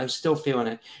I'm still feeling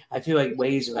it. I feel like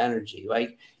waves of energy.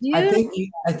 Like I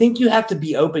think you have to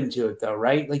be open to it though,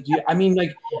 right? Like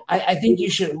I think you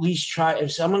should at least try.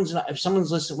 If someone's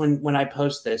listening when I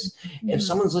post this, if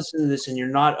someone's listening to this and you're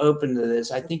not open to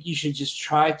this, I think you should just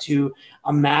try to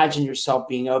imagine yourself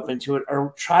being open to it,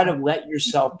 or try to let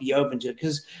yourself be open to it.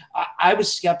 Because I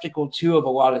was skeptical too of a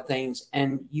lot of things,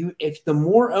 and if the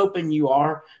more open you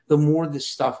are, the more this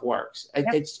stuff works.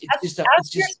 It's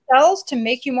just your cells to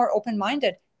make you more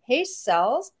open-minded. Hey,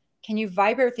 cells, can you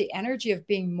vibrate with the energy of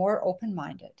being more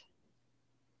open-minded?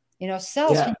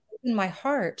 Cells, can you open my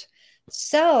heart?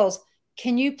 Cells,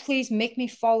 can you please make me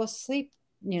fall asleep?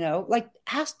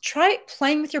 Try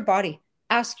playing with your body.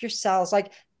 Ask your cells,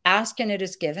 ask and it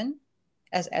is given,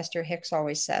 as Esther Hicks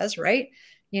always says, right?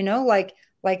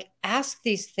 Ask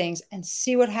these things and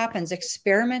see what happens.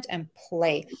 Experiment and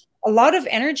play. A lot of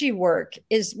energy work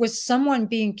was someone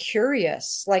being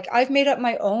curious. Like I've made up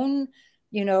my own,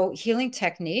 healing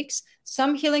techniques.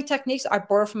 Some healing techniques I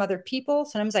borrow from other people.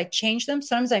 Sometimes I change them.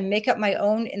 Sometimes I make up my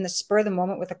own in the spur of the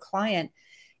moment with a client.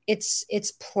 It's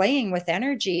playing with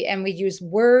energy, and we use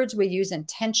words, we use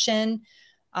intention,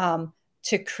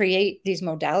 to create these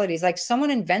modalities. Like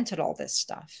someone invented all this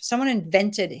stuff. Someone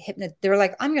invented hypnosis. They're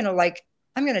like, I'm going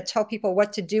to tell people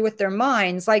what to do with their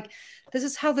minds. Like, this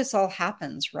is how this all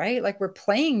happens, right? Like we're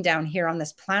playing down here on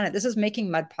this planet. This is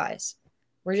making mud pies.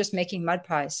 We're just making mud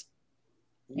pies.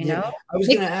 you know? I was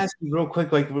going to ask you real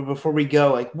quick, like before we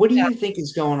go, like, what do you think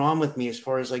is going on with me as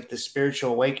far as like the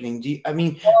spiritual awakening? I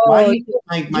mean, why do you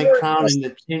think my crown and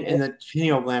the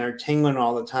pineal gland are tingling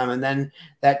all the time? And then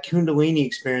that Kundalini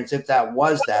experience, if that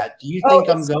was that, do you think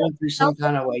I'm going through some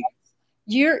kind of like?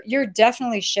 You're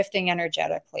definitely shifting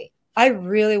energetically. I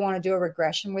really want to do a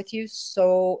regression with you.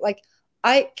 So like,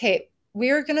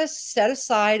 we're going to set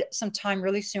aside some time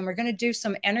really soon. We're going to do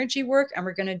some energy work and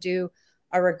we're going to do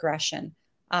a regression.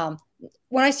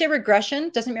 When I say regression,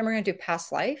 doesn't mean we're going to do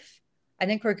past life. I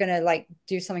think we're going to like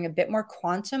do something a bit more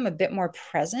quantum, a bit more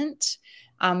present.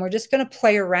 We're just going to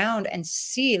play around and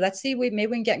see. Let's see, maybe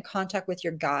we can get in contact with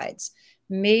your guides.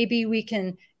 Maybe we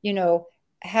can, you know,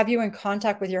 have you in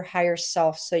contact with your higher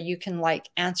self so you can like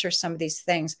answer some of these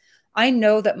things. I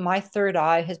know that my third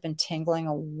eye has been tingling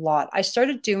a lot. I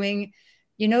started doing,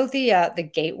 you know, the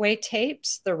gateway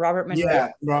tapes, the Robert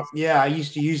Monroe. Yeah, I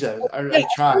used to use those. I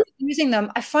tried using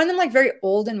them. I find them like very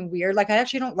old and weird. Like I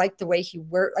actually don't like the way he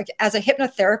words. Like as a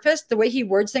hypnotherapist, the way he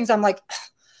words things, I'm like,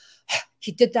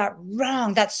 he did that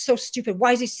wrong. That's so stupid.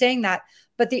 Why is he saying that?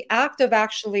 But the act of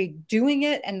actually doing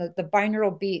it and the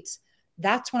binaural beats,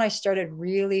 that's when I started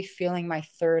really feeling my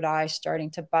third eye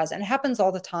starting to buzz. And it happens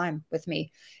all the time with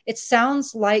me. It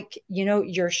sounds like, you know,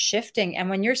 you're shifting. And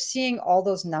when you're seeing all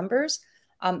those numbers,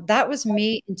 that was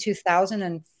me in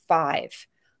 2005.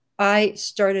 I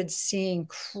started seeing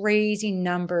crazy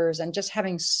numbers and just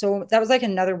having that was like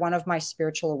another one of my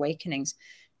spiritual awakenings.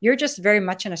 You're just very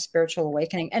much in a spiritual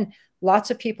awakening. And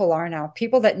lots of people are now.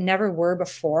 People that never were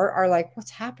before are like, what's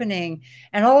happening?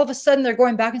 And all of a sudden they're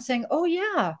going back and saying, oh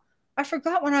yeah, I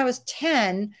forgot when I was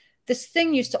 10, this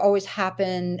thing used to always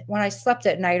happen when I slept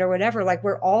at night or whatever. Like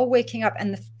we're all waking up.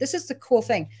 And this is the cool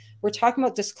thing. We're talking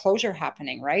about disclosure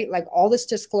happening, right? Like all this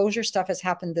disclosure stuff has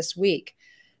happened this week.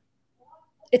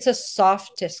 It's a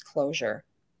soft disclosure.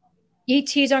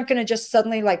 ETs aren't going to just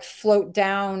suddenly like float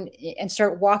down and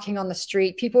start walking on the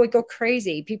street. People would go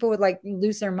crazy. People would like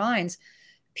lose their minds.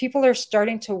 People are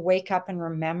starting to wake up and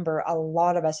remember, a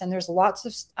lot of us. And there's lots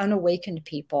of unawakened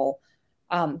people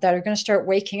that are going to start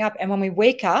waking up. And when we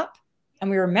wake up and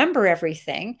we remember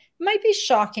everything, it might be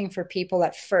shocking for people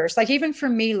at first. Like even for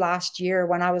me last year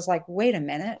when I was like, wait a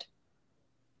minute,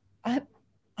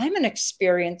 I'm an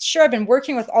experience. Sure, I've been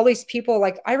working with all these people.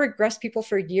 Like I regress people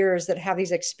for years that have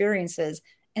these experiences.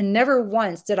 And never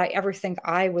once did I ever think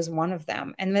I was one of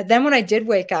them. And then when I did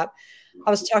wake up,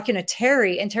 I was talking to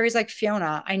Terry and Terry's like,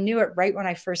 Fiona, I knew it right when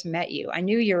I first met you. I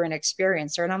knew you were an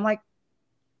experiencer. And I'm like,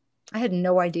 I had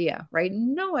no idea, right?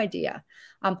 No idea.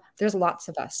 There's lots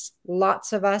of us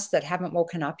that haven't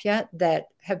woken up yet that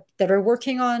are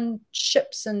working on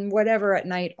ships and whatever at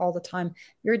night all the time.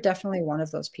 You're definitely one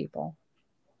of those people.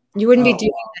 You wouldn't be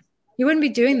doing this. You wouldn't be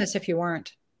doing this if you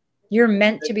weren't. You're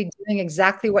meant to be doing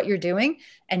exactly what you're doing.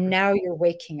 And now you're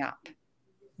waking up.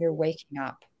 You're waking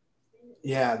up.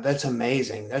 Yeah, that's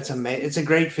amazing. That's amazing. It's a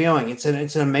great feeling. It's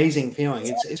an amazing feeling.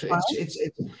 It's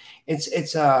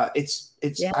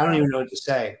Yeah. I don't even know what to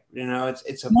say. You know,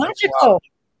 it's magical.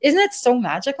 Isn't it so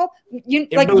magical? It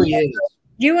really is.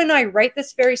 You and I right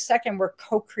this very second, we're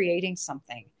co-creating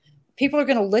something. People are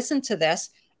going to listen to this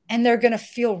and they're going to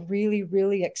feel really,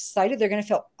 really excited. They're going to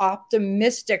feel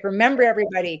optimistic. Remember,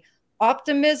 everybody,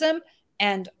 optimism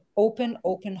and open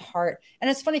heart. And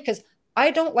it's funny because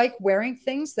I don't like wearing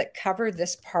things that cover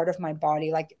this part of my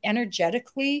body. Like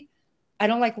energetically, I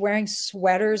don't like wearing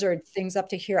sweaters or things up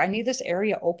to here. I need this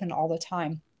area open all the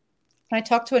time. And I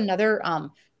talked to another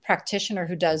practitioner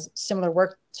who does similar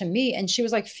work to me. And she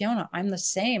was like, Fiona, I'm the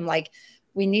same. Like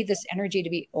we need this energy to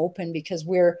be open because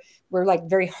we're like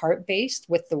very heart-based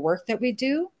with the work that we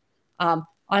do.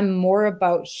 I'm more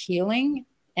about healing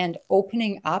and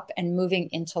opening up and moving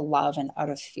into love and out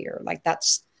of fear. Like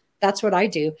that's what I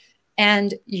do.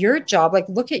 And your job, like,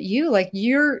 look at you, like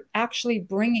you're actually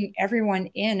bringing everyone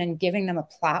in and giving them a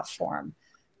platform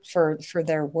for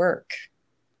their work.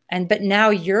 But now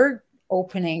you're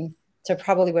opening to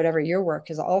probably whatever your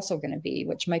work is also going to be,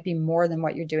 which might be more than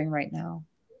what you're doing right now.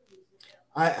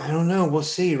 I don't know. We'll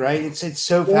see, right? It's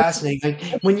so fascinating.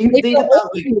 Like when you think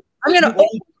about, like, I'm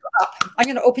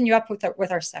going to open you up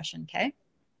with our session. Okay.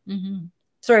 Mm-hmm.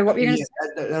 Sorry, what were you going to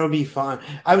say? That'll be fun.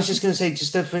 I was just going to say,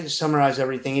 just to summarize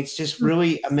everything, it's just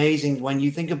really amazing when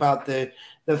you think about the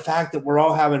fact that we're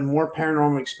all having more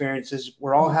paranormal experiences,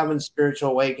 we're all having spiritual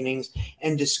awakenings,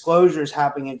 and disclosures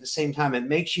happening at the same time. It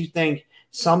makes you think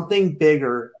something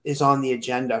bigger is on the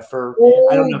agenda for,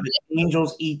 I don't know if it's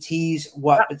angels, ETs,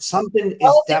 what, but something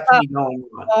is definitely going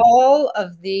on. All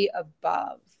of the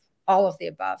above.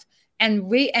 And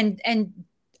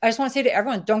I just want to say to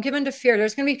everyone, don't give in to fear.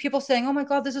 There's going to be people saying, oh my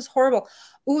God, this is horrible.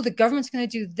 Oh, the government's going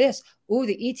to do this. Oh,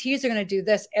 the ETs are going to do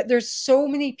this. There's so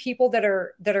many people that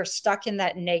are stuck in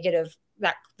that negative,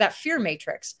 that fear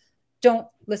matrix. Don't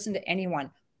listen to anyone.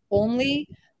 Only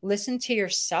listen to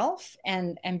yourself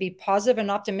and be positive and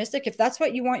optimistic. If that's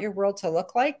what you want your world to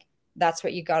look like, that's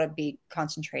what you got to be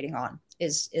concentrating on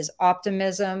is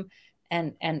optimism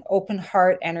and open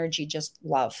heart energy, just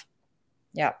love.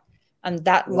 Yeah. And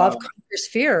that love conquers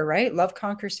fear, right? Love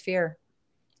conquers fear.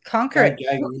 Conquer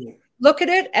it. Look at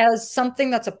it as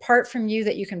something that's apart from you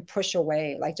that you can push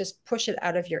away. Like just push it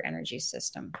out of your energy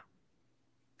system.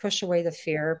 Push away the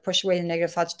fear, push away the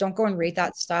negative thoughts. Don't go and read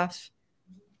that stuff.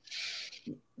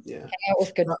 Yeah. Hang out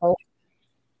with good folk.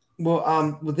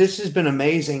 Well, this has been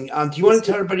amazing. Do you want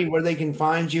to tell everybody where they can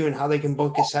find you and how they can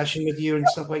book a session with you and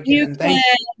stuff like that? You can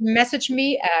message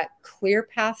me at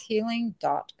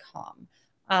clearpathhealing.com.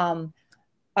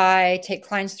 I take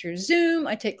clients through Zoom.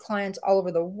 I take clients all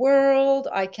over the world.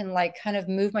 I can like kind of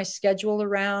move my schedule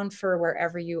around for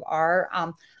wherever you are.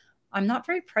 I'm not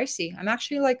very pricey. I'm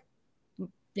actually like,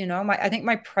 you know, I think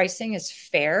my pricing is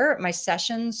fair. My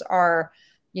sessions are,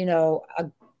 you know,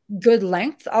 a good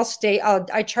length.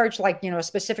 I charge like, you know, a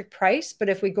specific price, but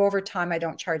if we go over time, I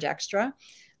don't charge extra.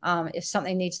 If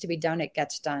something needs to be done, it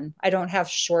gets done. I don't have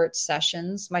short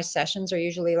sessions. My sessions are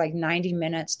usually like 90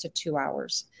 minutes to 2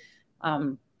 hours,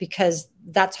 because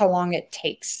that's how long it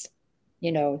takes,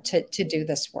 you know, to do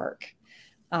this work.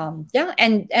 Yeah.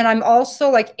 And I'm also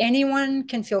like, anyone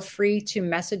can feel free to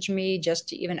message me just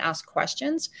to even ask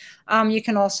questions. You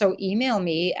can also email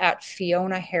me at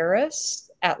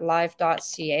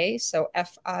FionaHarris@live.ca. So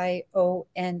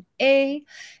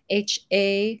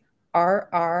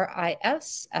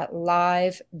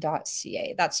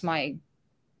FionaHarris@live.ca. That's my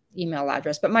email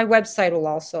address, but my website will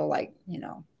also like, you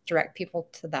know, direct people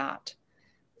to that.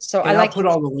 So I'll put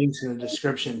all the links in the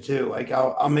description too. Like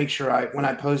I'll make sure when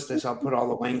I post this, I'll put all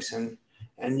the links in,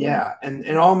 and yeah,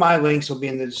 and all my links will be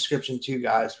in the description too,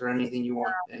 guys, for anything you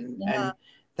want. And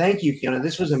thank you, Fiona.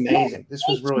 This was amazing. This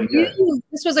was really good.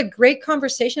 This was a great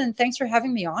conversation, and thanks for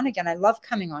having me on again. I love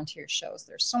coming on to your shows.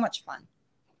 They're so much fun.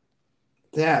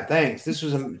 Yeah, thanks. This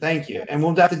was thank you, and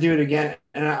we'll have to do it again.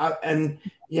 And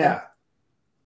yeah,